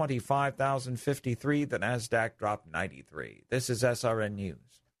close at 25,053. The NASDAQ dropped 93. This is SRN News.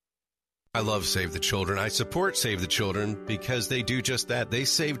 I love Save the Children. I support Save the Children because they do just that. They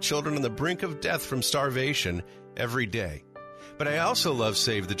save children on the brink of death from starvation every day. But I also love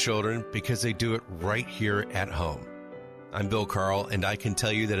Save the Children because they do it right here at home. I'm Bill Carl, and I can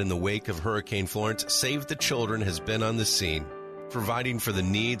tell you that in the wake of Hurricane Florence, Save the Children has been on the scene, providing for the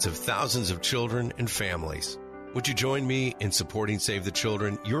needs of thousands of children and families. Would you join me in supporting Save the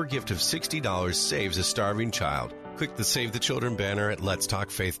Children? Your gift of $60 saves a starving child. Click the Save the Children banner at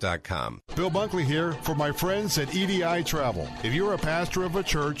letstalkfaith.com. Bill Bunkley here for my friends at EDI Travel. If you're a pastor of a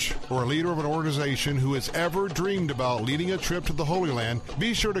church or a leader of an organization who has ever dreamed about leading a trip to the Holy Land,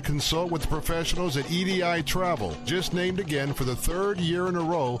 be sure to consult with the professionals at EDI Travel, just named again for the 3rd year in a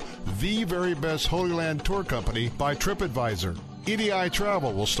row, the very best Holy Land tour company by TripAdvisor. EDI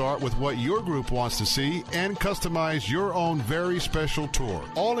Travel will start with what your group wants to see and customize your own very special tour.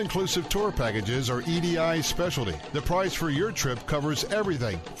 All-inclusive tour packages are EDI's specialty. The price for your trip covers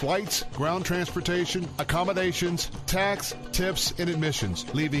everything: flights, ground transportation, accommodations, tax, tips, and admissions,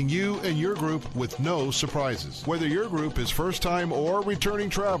 leaving you and your group with no surprises. Whether your group is first-time or returning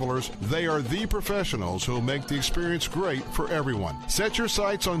travelers, they are the professionals who will make the experience great for everyone. Set your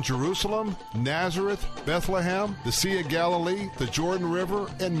sights on Jerusalem, Nazareth, Bethlehem, the Sea of Galilee, the Jordan River,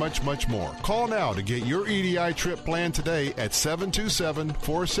 and much, much more. Call now to get your EDI trip planned today at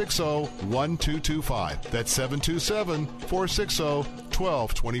 727-460-1225. That's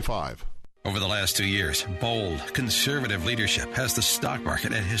 727-460-1225. Over the last 2 years, bold, conservative leadership has the stock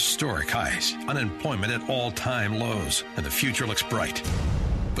market at historic highs, unemployment at all-time lows, and the future looks bright.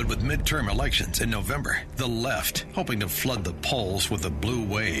 But with midterm elections in November, the left, hoping to flood the polls with a blue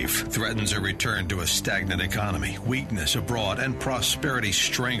wave, threatens a return to a stagnant economy, weakness abroad, and prosperity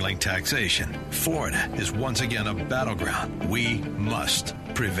strangling taxation. Florida is once again a battleground. We must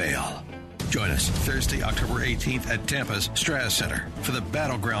prevail. Join us Thursday, October 18th at Tampa's Strass Center for the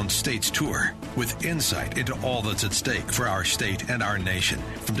Battleground States Tour, with insight into all that's at stake for our state and our nation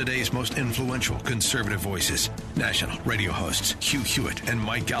from today's most influential conservative voices, national radio hosts Hugh Hewitt and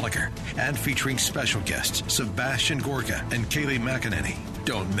Mike Gallagher, and featuring special guests Sebastian Gorka and Kayleigh McEnany.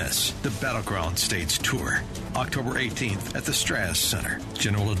 Don't miss the Battleground States Tour, October 18th at the Strass Center.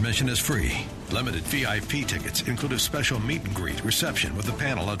 General admission is free. Limited VIP tickets include a special meet and greet reception with the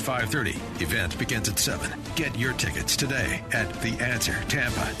panel at 5:30. Event begins at 7. Get your tickets today at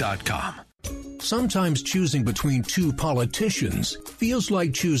theanswertampa.com. Sometimes choosing between two politicians feels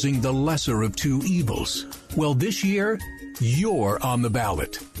like choosing the lesser of two evils. Well, this year, you're on the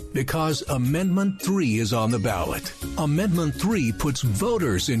ballot because Amendment 3 is on the ballot. Amendment 3 puts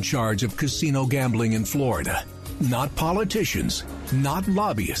voters in charge of casino gambling in Florida. Not politicians, not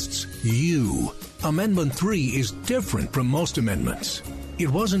lobbyists, you. Amendment 3 is different from most amendments.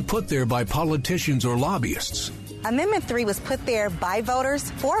 It wasn't put there by politicians or lobbyists. Amendment 3 was put there by voters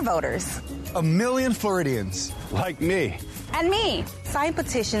for voters. 1 million Floridians, like me. And me. Signed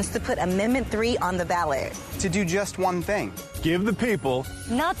petitions to put Amendment 3 on the ballot. To do just one thing. Give the people,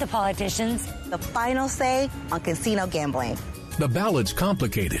 not the politicians, the final say on casino gambling. The ballot's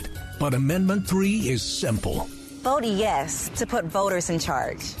complicated, but Amendment 3 is simple. Vote yes to put voters in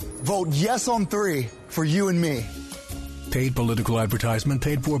charge. Vote yes on 3 for you and me. Paid political advertisement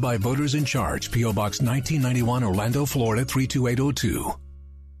paid for by voters in charge. P.O. Box 1991, Orlando, Florida 32802.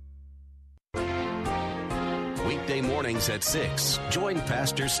 Weekday mornings at 6. Join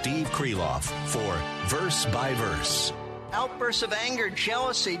Pastor Steve Kreloff for Verse by Verse. Outbursts of anger,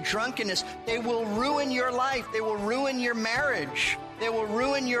 jealousy, drunkenness, they will ruin your life. They will ruin your marriage. They will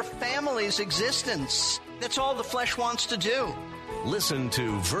ruin your family's existence. That's all the flesh wants to do. Listen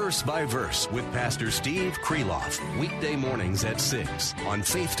to Verse by Verse with Pastor Steve Kreloff. Weekday mornings at 6 on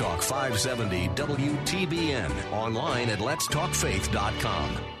Faith Talk 570 WTBN. Online at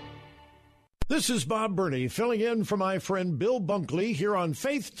letstalkfaith.com. This is Bob Burney filling in for my friend Bill Bunkley here on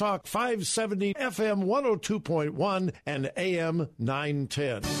Faith Talk 570 FM 102.1 and AM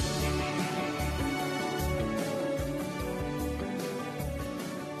 910.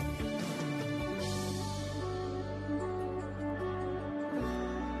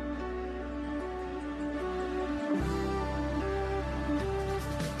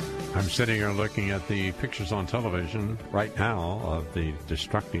 I'm sitting here looking at the pictures on television right now of the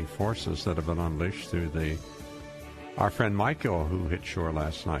destructive forces that have been unleashed through our friend Michael who hit shore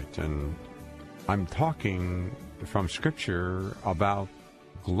last night. And I'm talking from Scripture about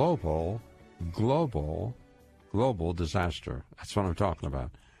global disaster. That's what I'm talking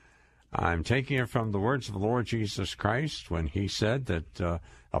about. I'm taking it from the words of the Lord Jesus Christ when he said that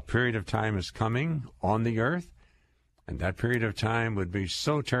a period of time is coming on the earth. And that period of time would be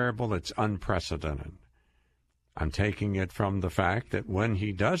so terrible it's unprecedented. I'm taking it from the fact that when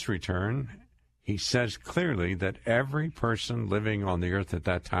he does return, he says clearly that every person living on the earth at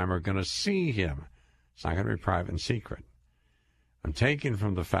that time are going to see him. It's not going to be private and secret. I'm taking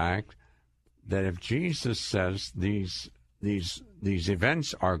from the fact that if Jesus says these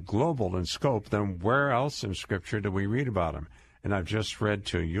events are global in scope, then where else in Scripture do we read about them? And I've just read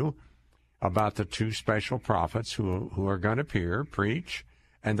to you about the two special prophets who are going to appear, preach,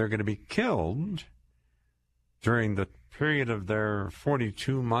 and they're going to be killed during the period of their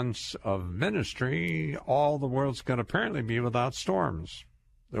 42 months of ministry. All the world's going to apparently be without storms.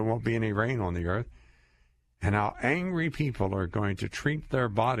 There won't be any rain on the earth. And how angry people are going to treat their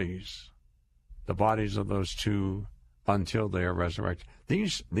bodies, the bodies of those two, until they are resurrected.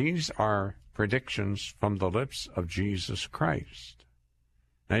 These are predictions from the lips of Jesus Christ.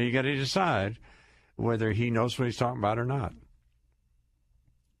 Now you got to decide whether he knows what he's talking about or not.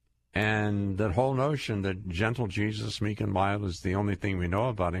 And that whole notion that gentle Jesus, meek and mild, is the only thing we know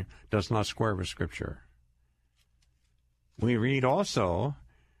about him does not square with Scripture. We read also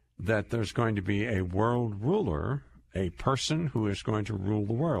that there's going to be a world ruler, a person who is going to rule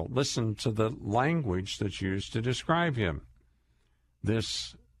the world. Listen to the language that's used to describe him.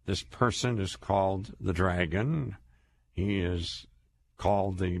 This person is called the dragon. He is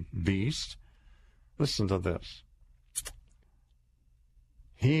called the beast. Listen to this.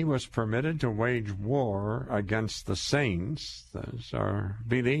 He was permitted to wage war against the saints, those are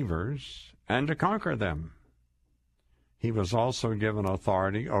believers, and to conquer them. He was also given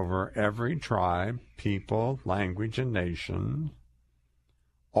authority over every tribe, people, language, and nation.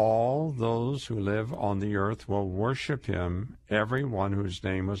 All those who live on the earth will worship him, everyone whose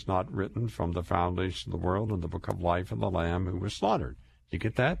name was not written from the foundation of the world in the book of life of the Lamb who was slaughtered. You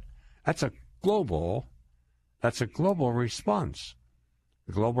get that? That's a global response.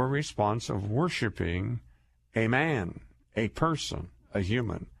 The global response of worshiping a man, a person, a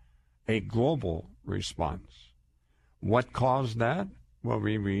human, a global response. What caused that? Well,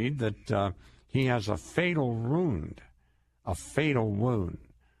 we read that he has a fatal wound, a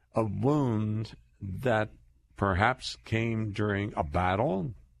wound that perhaps came during a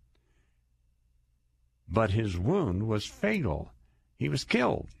battle, but his wound was fatal. He was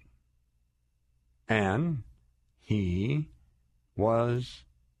killed. And he was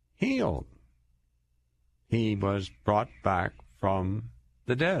healed. He was brought back from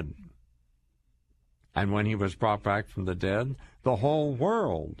the dead. And when he was brought back from the dead, the whole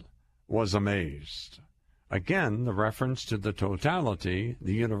world was amazed. Again, the reference to the totality,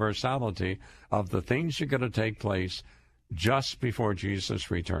 the universality of the things that are going to take place just before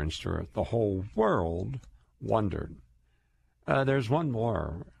Jesus returns to earth. The whole world wondered. There's one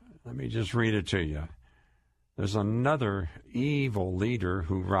more. Let me just read it to you. There's another evil leader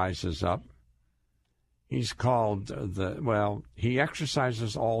who rises up. He's called he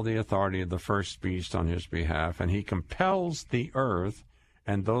exercises all the authority of the first beast on his behalf, and he compels the earth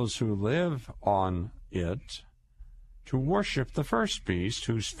and those who live on it to worship the first beast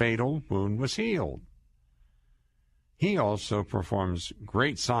whose fatal wound was healed. He also performs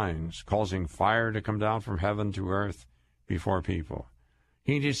great signs, causing fire to come down from heaven to earth before people.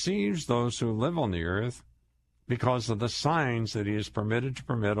 He deceives those who live on the earth because of the signs that he is permitted to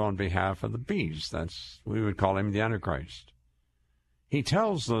permit on behalf of the beast. We would call him the Antichrist. He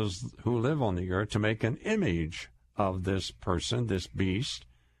tells those who live on the earth to make an image of this person, this beast,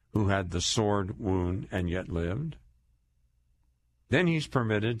 who had the sword wound and yet lived. Then he's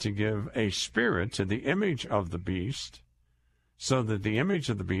permitted to give a spirit to the image of the beast, so that the image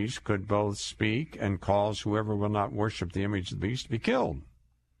of the beast could both speak and cause whoever will not worship the image of the beast to be killed.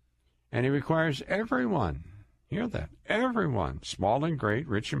 And he requires everyone, hear that, everyone, small and great,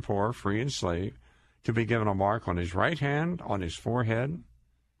 rich and poor, free and slave, to be given a mark on his right hand, on his forehead,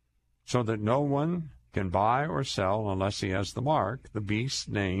 so that no one can buy or sell unless he has the mark, the beast's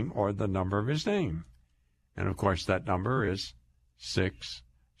name, or the number of his name. And, of course, that number is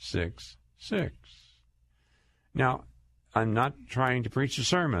 666. Now, I'm not trying to preach a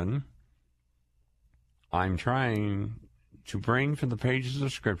sermon. I'm trying to bring from the pages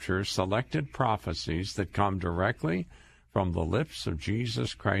of Scripture selected prophecies that come directly from the lips of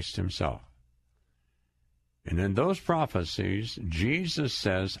Jesus Christ himself. And in those prophecies, Jesus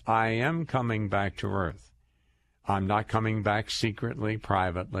says, I am coming back to earth. I'm not coming back secretly,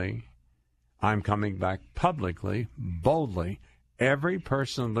 privately. I'm coming back publicly, boldly. Every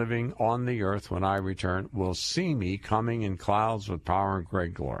person living on the earth when I return will see me coming in clouds with power and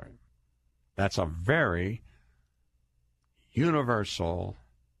great glory. That's a very universal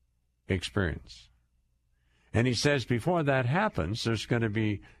experience. And he says before that happens, there's going to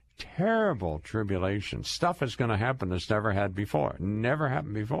be terrible tribulation. Stuff is going to happen that's never had before. Never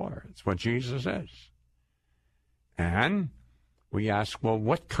happened before. It's what Jesus says. And we ask, well,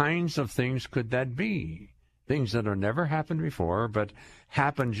 what kinds of things could that be? Things that have never happened before, but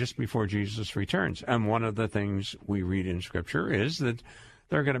happen just before Jesus returns. And one of the things we read in Scripture is that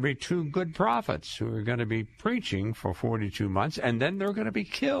there are going to be two good prophets who are going to be preaching for 42 months, and then they're going to be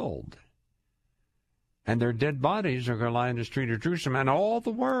killed. And their dead bodies are going to lie in the street of Jerusalem, and all the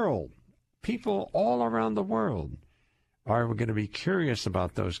world, people all around the world, are going to be curious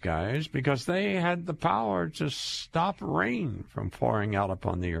about those guys because they had the power to stop rain from pouring out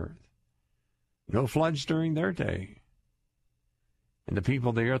upon the earth. No floods during their day. And the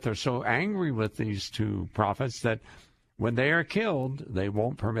people of the earth are so angry with these two prophets that when they are killed, they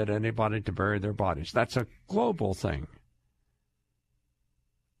won't permit anybody to bury their bodies. That's a global thing.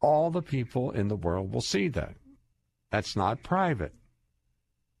 All the people in the world will see that. That's not private.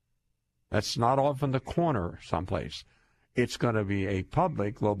 That's not off in the corner someplace. It's going to be a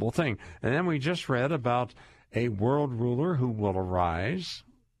public global thing. And then we just read about a world ruler who will arise.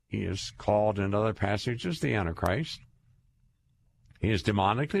 He is called in other passages the Antichrist. He is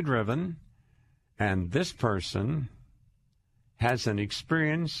demonically driven, and this person has an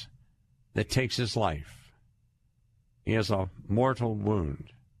experience that takes his life. He has a mortal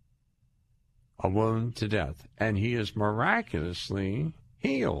wound, a wound to death, and he is miraculously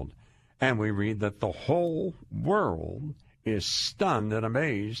healed. And we read that the whole world is stunned and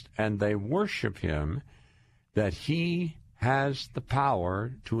amazed, and they worship him, that he has the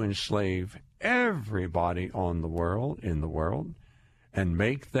power to enslave everybody in the world, and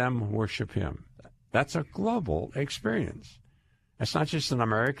make them worship him. That's a global experience. It's not just an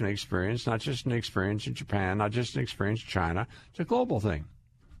American experience, not just an experience in Japan, not just an experience in China. It's a global thing.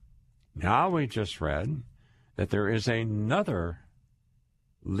 Now we just read that there is another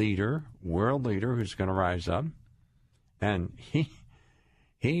leader, world leader, who's going to rise up, and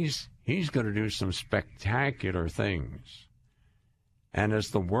he's going to do some spectacular things. And as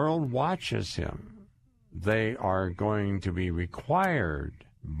the world watches him, they are going to be required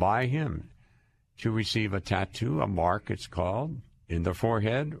by him to receive a tattoo, a mark it's called, in their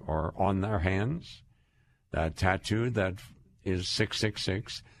forehead or on their hands, that tattoo that is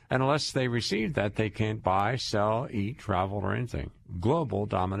 666. And unless they receive that, they can't buy, sell, eat, travel, or anything. Global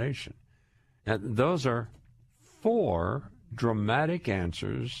domination. And those are 4 dramatic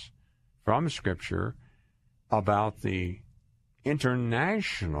answers from Scripture about the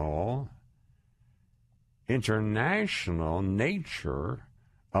international nature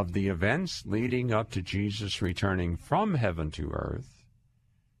of the events leading up to Jesus returning from heaven to earth,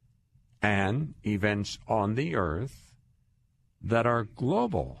 and events on the earth that are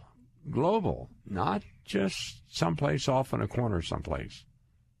global, not just someplace off in a corner someplace.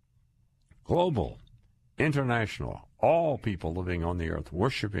 Global, international, all people living on the earth,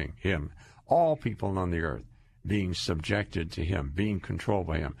 worshiping him, all people on the earth being subjected to him, being controlled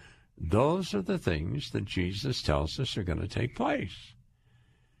by him. Those are the things that Jesus tells us are going to take place.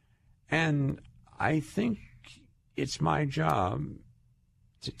 And I think it's my job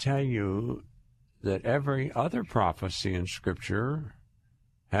to tell you that every other prophecy in Scripture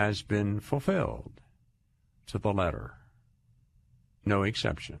has been fulfilled to the letter. No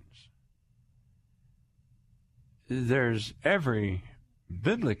exceptions. There's every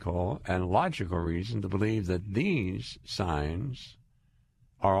biblical and logical reason to believe that these signs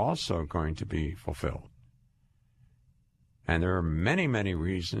are also going to be fulfilled. And there are many, many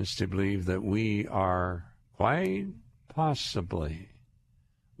reasons to believe that we are quite possibly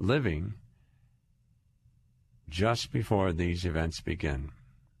living just before these events begin.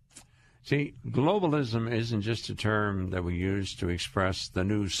 See, globalism isn't just a term that we use to express the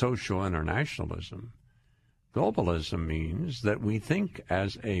new social internationalism. Globalism means that we think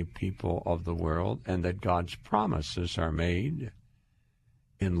as a people of the world and that God's promises are made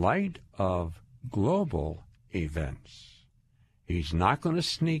in light of global events. He's not going to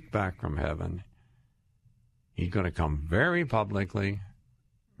sneak back from heaven. He's going to come very publicly,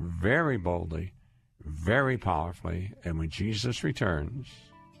 very boldly, very powerfully, and when Jesus returns,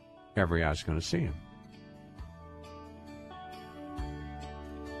 every eye's going to see him.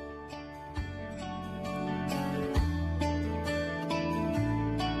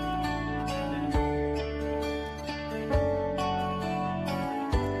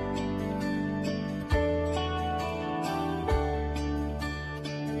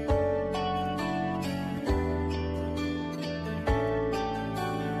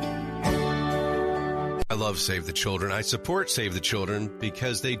 Save the Children. I support Save the Children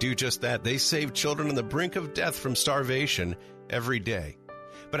because they do just that. They save children on the brink of death from starvation every day.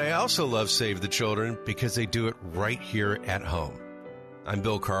 But I also love Save the Children because they do it right here at home. I'm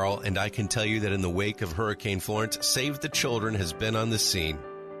Bill Carl, and I can tell you that in the wake of Hurricane Florence, Save the Children has been on the scene,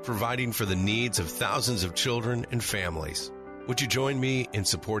 providing for the needs of thousands of children and families. Would you join me in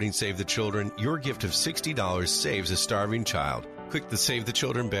supporting Save the Children? Your gift of $60 saves a starving child. Click the Save the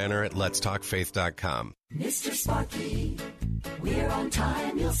Children banner at letstalkfaith.com. Mr. Sparky, we're on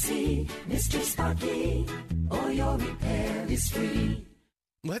time, you'll see. Mr. Sparky, all your repair is free.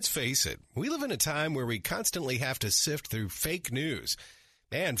 Let's face it, we live in a time where we constantly have to sift through fake news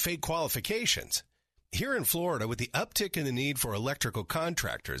and fake qualifications. Here in Florida, with the uptick in the need for electrical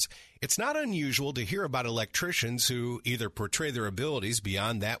contractors, it's not unusual to hear about electricians who either portray their abilities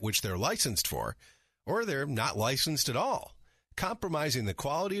beyond that which they're licensed for, or they're not licensed at all, compromising the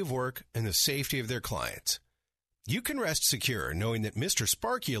quality of work and the safety of their clients. You can rest secure knowing that Mr.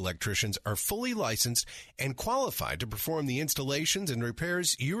 Sparky electricians are fully licensed and qualified to perform the installations and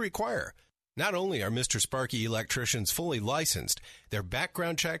repairs you require. Not only are Mr. Sparky electricians fully licensed, they're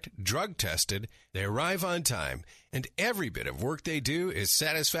background checked, drug tested, they arrive on time, and every bit of work they do is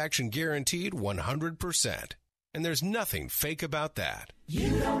satisfaction guaranteed 100%. And there's nothing fake about that. You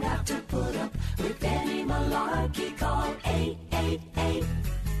don't have to put up with any malarkey. Call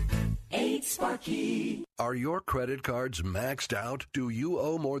 888-8-SPARKY. Are your credit cards maxed out? Do you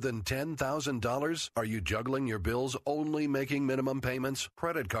owe more than $10,000? Are you juggling your bills, only making minimum payments?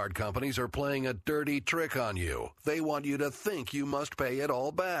 Credit card companies are playing a dirty trick on you. They want you to think you must pay it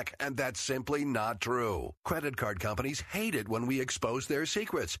all back, and that's simply not true. Credit card companies hate it when we expose their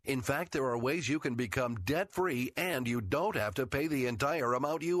secrets. In fact, there are ways you can become debt-free and you don't have to pay the entire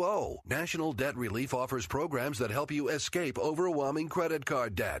amount you owe. National Debt Relief offers programs that help you escape overwhelming credit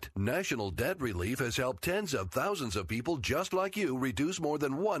card debt. National Debt Relief has helped tens of thousands of people just like you reduce more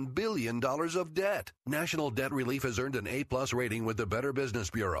than $1 billion of debt. National Debt Relief has earned an A-plus rating with the Better Business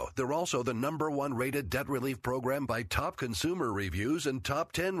Bureau. They're also the #1 rated debt relief program by Top Consumer Reviews and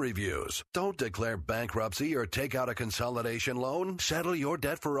Top 10 Reviews. Don't declare bankruptcy or take out a consolidation loan. Settle your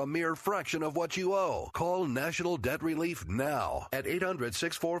debt for a mere fraction of what you owe. Call National Debt Relief now at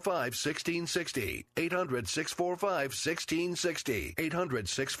 800-645-1660. 800-645-1660.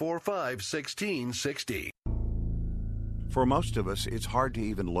 800-645-1660. For most of us, it's hard to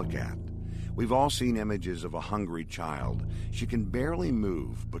even look at. We've all seen images of a hungry child. She can barely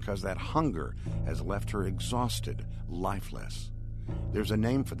move because that hunger has left her exhausted, lifeless. There's a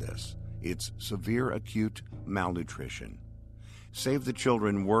name for this. It's severe acute malnutrition. Save the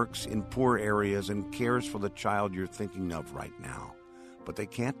Children works in poor areas and cares for the child you're thinking of right now. But they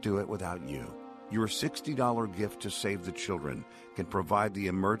can't do it without you. Your $60 gift to Save the Children can provide the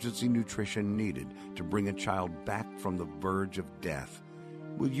emergency nutrition needed to bring a child back from the verge of death.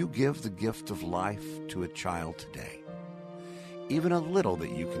 Will you give the gift of life to a child today? Even a little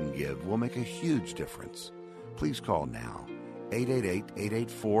that you can give will make a huge difference. Please call now.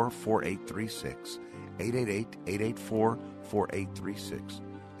 888-884-4836. 888-884-4836.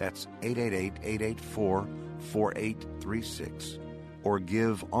 That's 888-884-4836. Or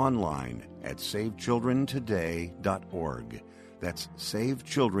give online at SaveChildrenToday.org. That's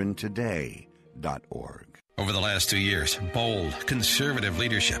SaveChildrenToday.org. Over the last 2 years, bold, conservative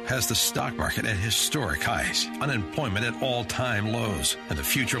leadership has the stock market at historic highs, unemployment at all-time lows, and the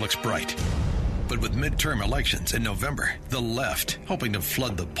future looks bright. But with midterm elections in November, the left, hoping to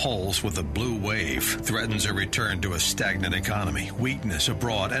flood the polls with a blue wave, threatens a return to a stagnant economy, weakness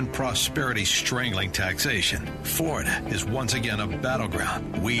abroad, and prosperity strangling taxation. Florida is once again a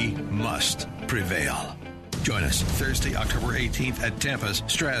battleground. We must prevail. Join us Thursday, October 18th at Tampa's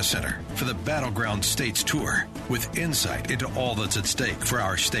Strass Center for the Battleground States Tour, with insight into all that's at stake for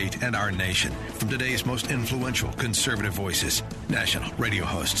our state and our nation from today's most influential conservative voices, national radio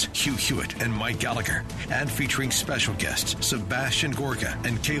hosts Hugh Hewitt and Mike Gallagher, and featuring special guests Sebastian Gorka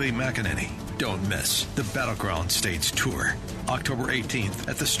and Kayleigh McEnany. Don't miss the Battleground States Tour, October 18th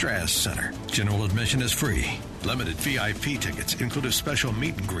at the Strass Center. General admission is free. Limited VIP tickets include a special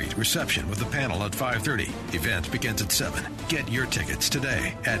meet and greet reception with the panel at 5:30. Event begins at 7. Get your tickets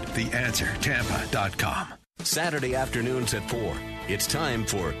today at theanswertampa.com. Saturday afternoons at 4. It's time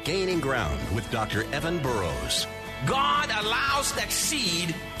for Gaining Ground with Dr. Evan Burrows. God allows that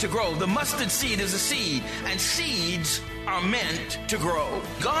seed to grow. The mustard seed is a seed, and seeds are meant to grow.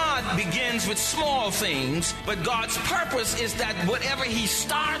 God begins with small things, but God's purpose is that whatever he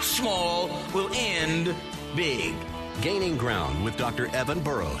starts small will end big. Gaining Ground with Dr. Evan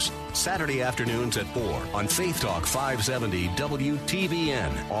Burrows. Saturday afternoons at 4 on Faith Talk 570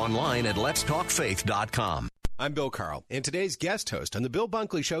 WTVN. Online at letstalkfaith.com. I'm Bill Carl, and today's guest host on The Bill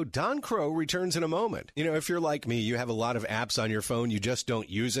Bunkley Show, Don Crow, returns in a moment. You know, if you're like me, you have a lot of apps on your phone you just don't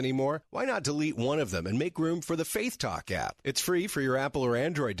use anymore. Why not delete one of them and make room for the Faith Talk app? It's free for your Apple or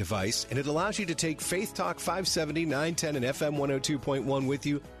Android device, and it allows you to take Faith Talk 570, 910, and FM 102.1 with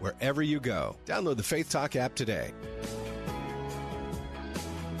you wherever you go. Download the Faith Talk app today.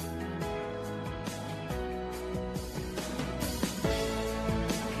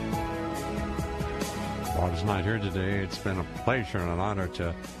 Bob's not here today. It's been a pleasure and an honor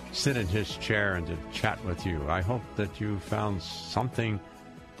to sit in his chair and to chat with you. I hope that you found something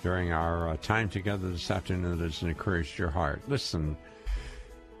during our time together this afternoon that has encouraged your heart. Listen,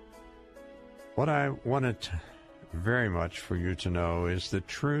 what I wanted very much for you to know is that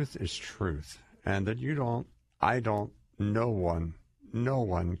truth is truth, and that no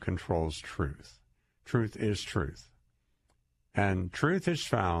one controls truth. Truth is truth. And truth is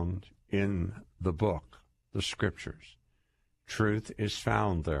found in the book, the Scriptures. Truth is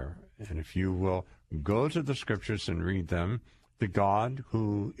found there. And if you will go to the Scriptures and read them, the God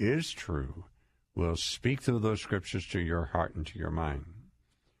who is true will speak through those Scriptures to your heart and to your mind.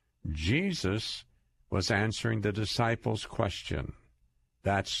 Jesus was answering the disciples' question.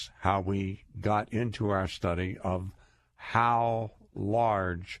 That's how we got into our study of how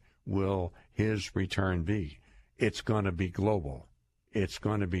large will his return be. It's going to be global. It's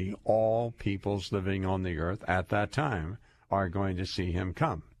going to be all peoples living on the earth at that time are going to see him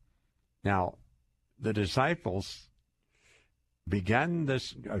come. Now, the disciples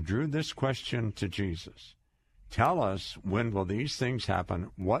drew this question to Jesus. Tell us, when will these things happen?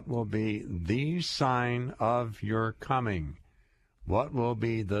 What will be the sign of your coming? What will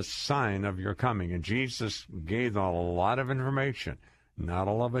be the sign of your coming? And Jesus gave them a lot of information. Not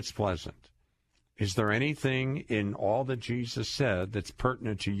all of it's pleasant. Is there anything in all that Jesus said that's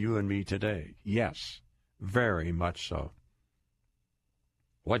pertinent to you and me today? Yes, very much so.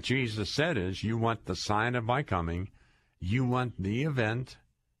 What Jesus said is, you want the sign of my coming, you want the event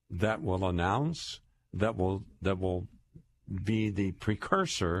that will announce, that will be the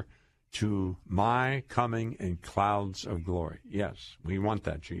precursor to my coming in clouds of glory. Yes, we want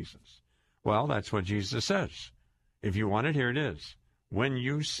that, Jesus. Well, that's what Jesus says. If you want it, here it is. When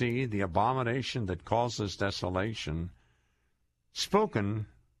you see the abomination that causes desolation, spoken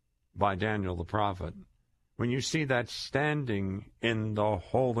by Daniel the prophet, when you see that standing in the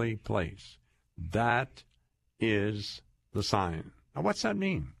holy place, that is the sign. Now, what's that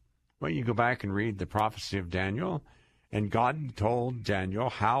mean? Well, you go back and read the prophecy of Daniel, and God told Daniel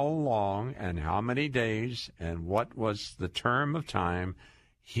how long and how many days and what was the term of time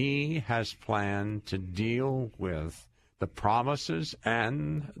he has planned to deal with the promises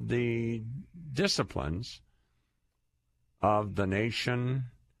and the disciplines of the nation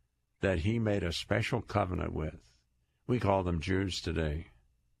that he made a special covenant with. We call them Jews today.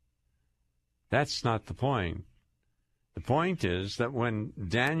 That's not the point. The point is that when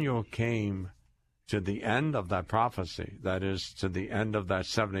Daniel came to the end of that prophecy, that is, to the end of that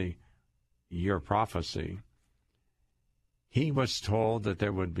 70-year prophecy, he was told that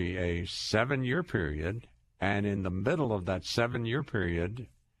there would be a 7-year period, and in the middle of that 7-year period,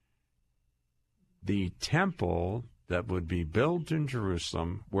 the temple that would be built in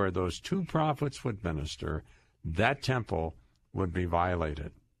Jerusalem, where those two prophets would minister, that temple would be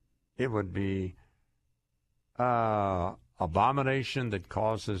violated. It would be abomination that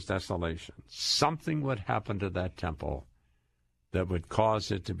causes desolation. Something would happen to that temple that would cause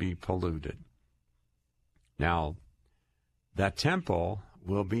it to be polluted. Now, that temple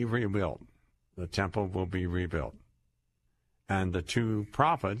will be rebuilt. The temple will be rebuilt. And the two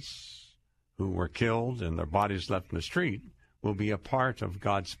prophets who were killed and their bodies left in the street will be a part of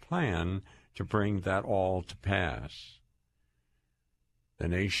God's plan to bring that all to pass. The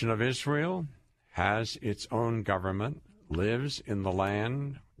nation of Israel has its own government, lives in the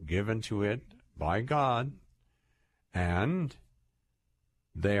land given to it by God, and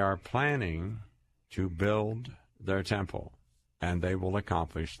they are planning to build their temple, and they will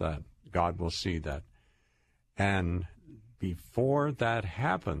accomplish that. God will see that. And before that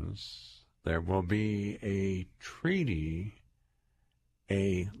happens, there will be a treaty,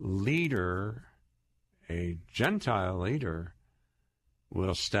 a leader, a Gentile leader,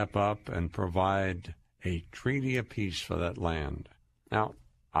 will step up and provide a treaty of peace for that land. Now,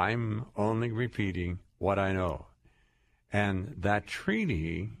 I'm only repeating what I know. And that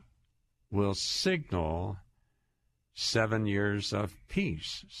treaty will signal 7 years of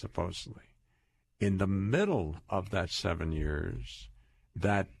peace, supposedly. In the middle of that 7 years,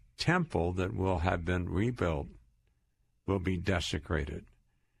 that temple that will have been rebuilt will be desecrated.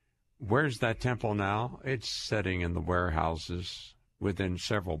 Where's that temple now? It's sitting in the warehouses within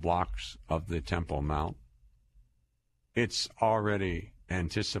several blocks of the Temple Mount. It's already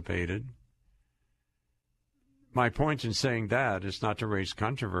anticipated. My point in saying that is not to raise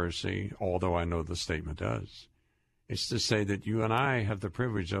controversy, although I know the statement does. It's to say that you and I have the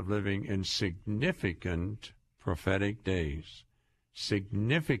privilege of living in significant prophetic days.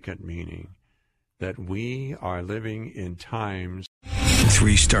 Significant meaning that we are living in times.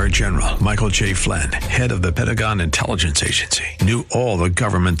 3-star General Michael J. Flynn, head of the Pentagon Intelligence Agency, knew all the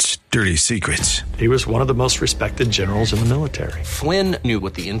government's dirty secrets. He was one of the most respected generals in the military. Flynn knew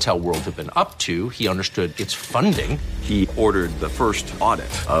what the intel world had been up to. He understood its funding. He ordered the first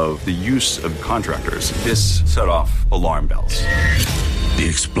audit of the use of contractors. This set off alarm bells. The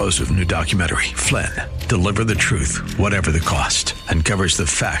explosive new documentary, Flynn, Deliver the Truth, Whatever the Cost, uncovers the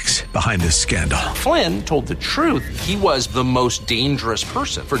facts behind this scandal. Flynn told the truth. He was the most dangerous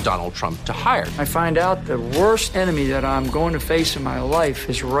person for Donald Trump to hire. I find out the worst enemy that I'm going to face in my life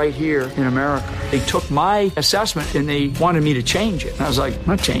is right here in America. They took my assessment and they wanted me to change it. And I was like, I'm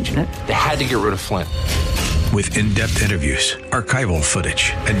not changing it. They had to get rid of Flynn. With in-depth interviews, archival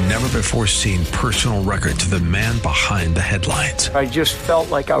footage, and never-before-seen personal records of the man behind the headlines. I just felt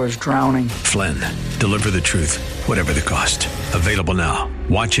like I was drowning. Flynn, Deliver the Truth, Whatever the Cost. Available now.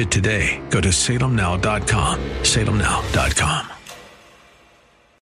 Watch it today. Go to salemnow.com. salemnow.com.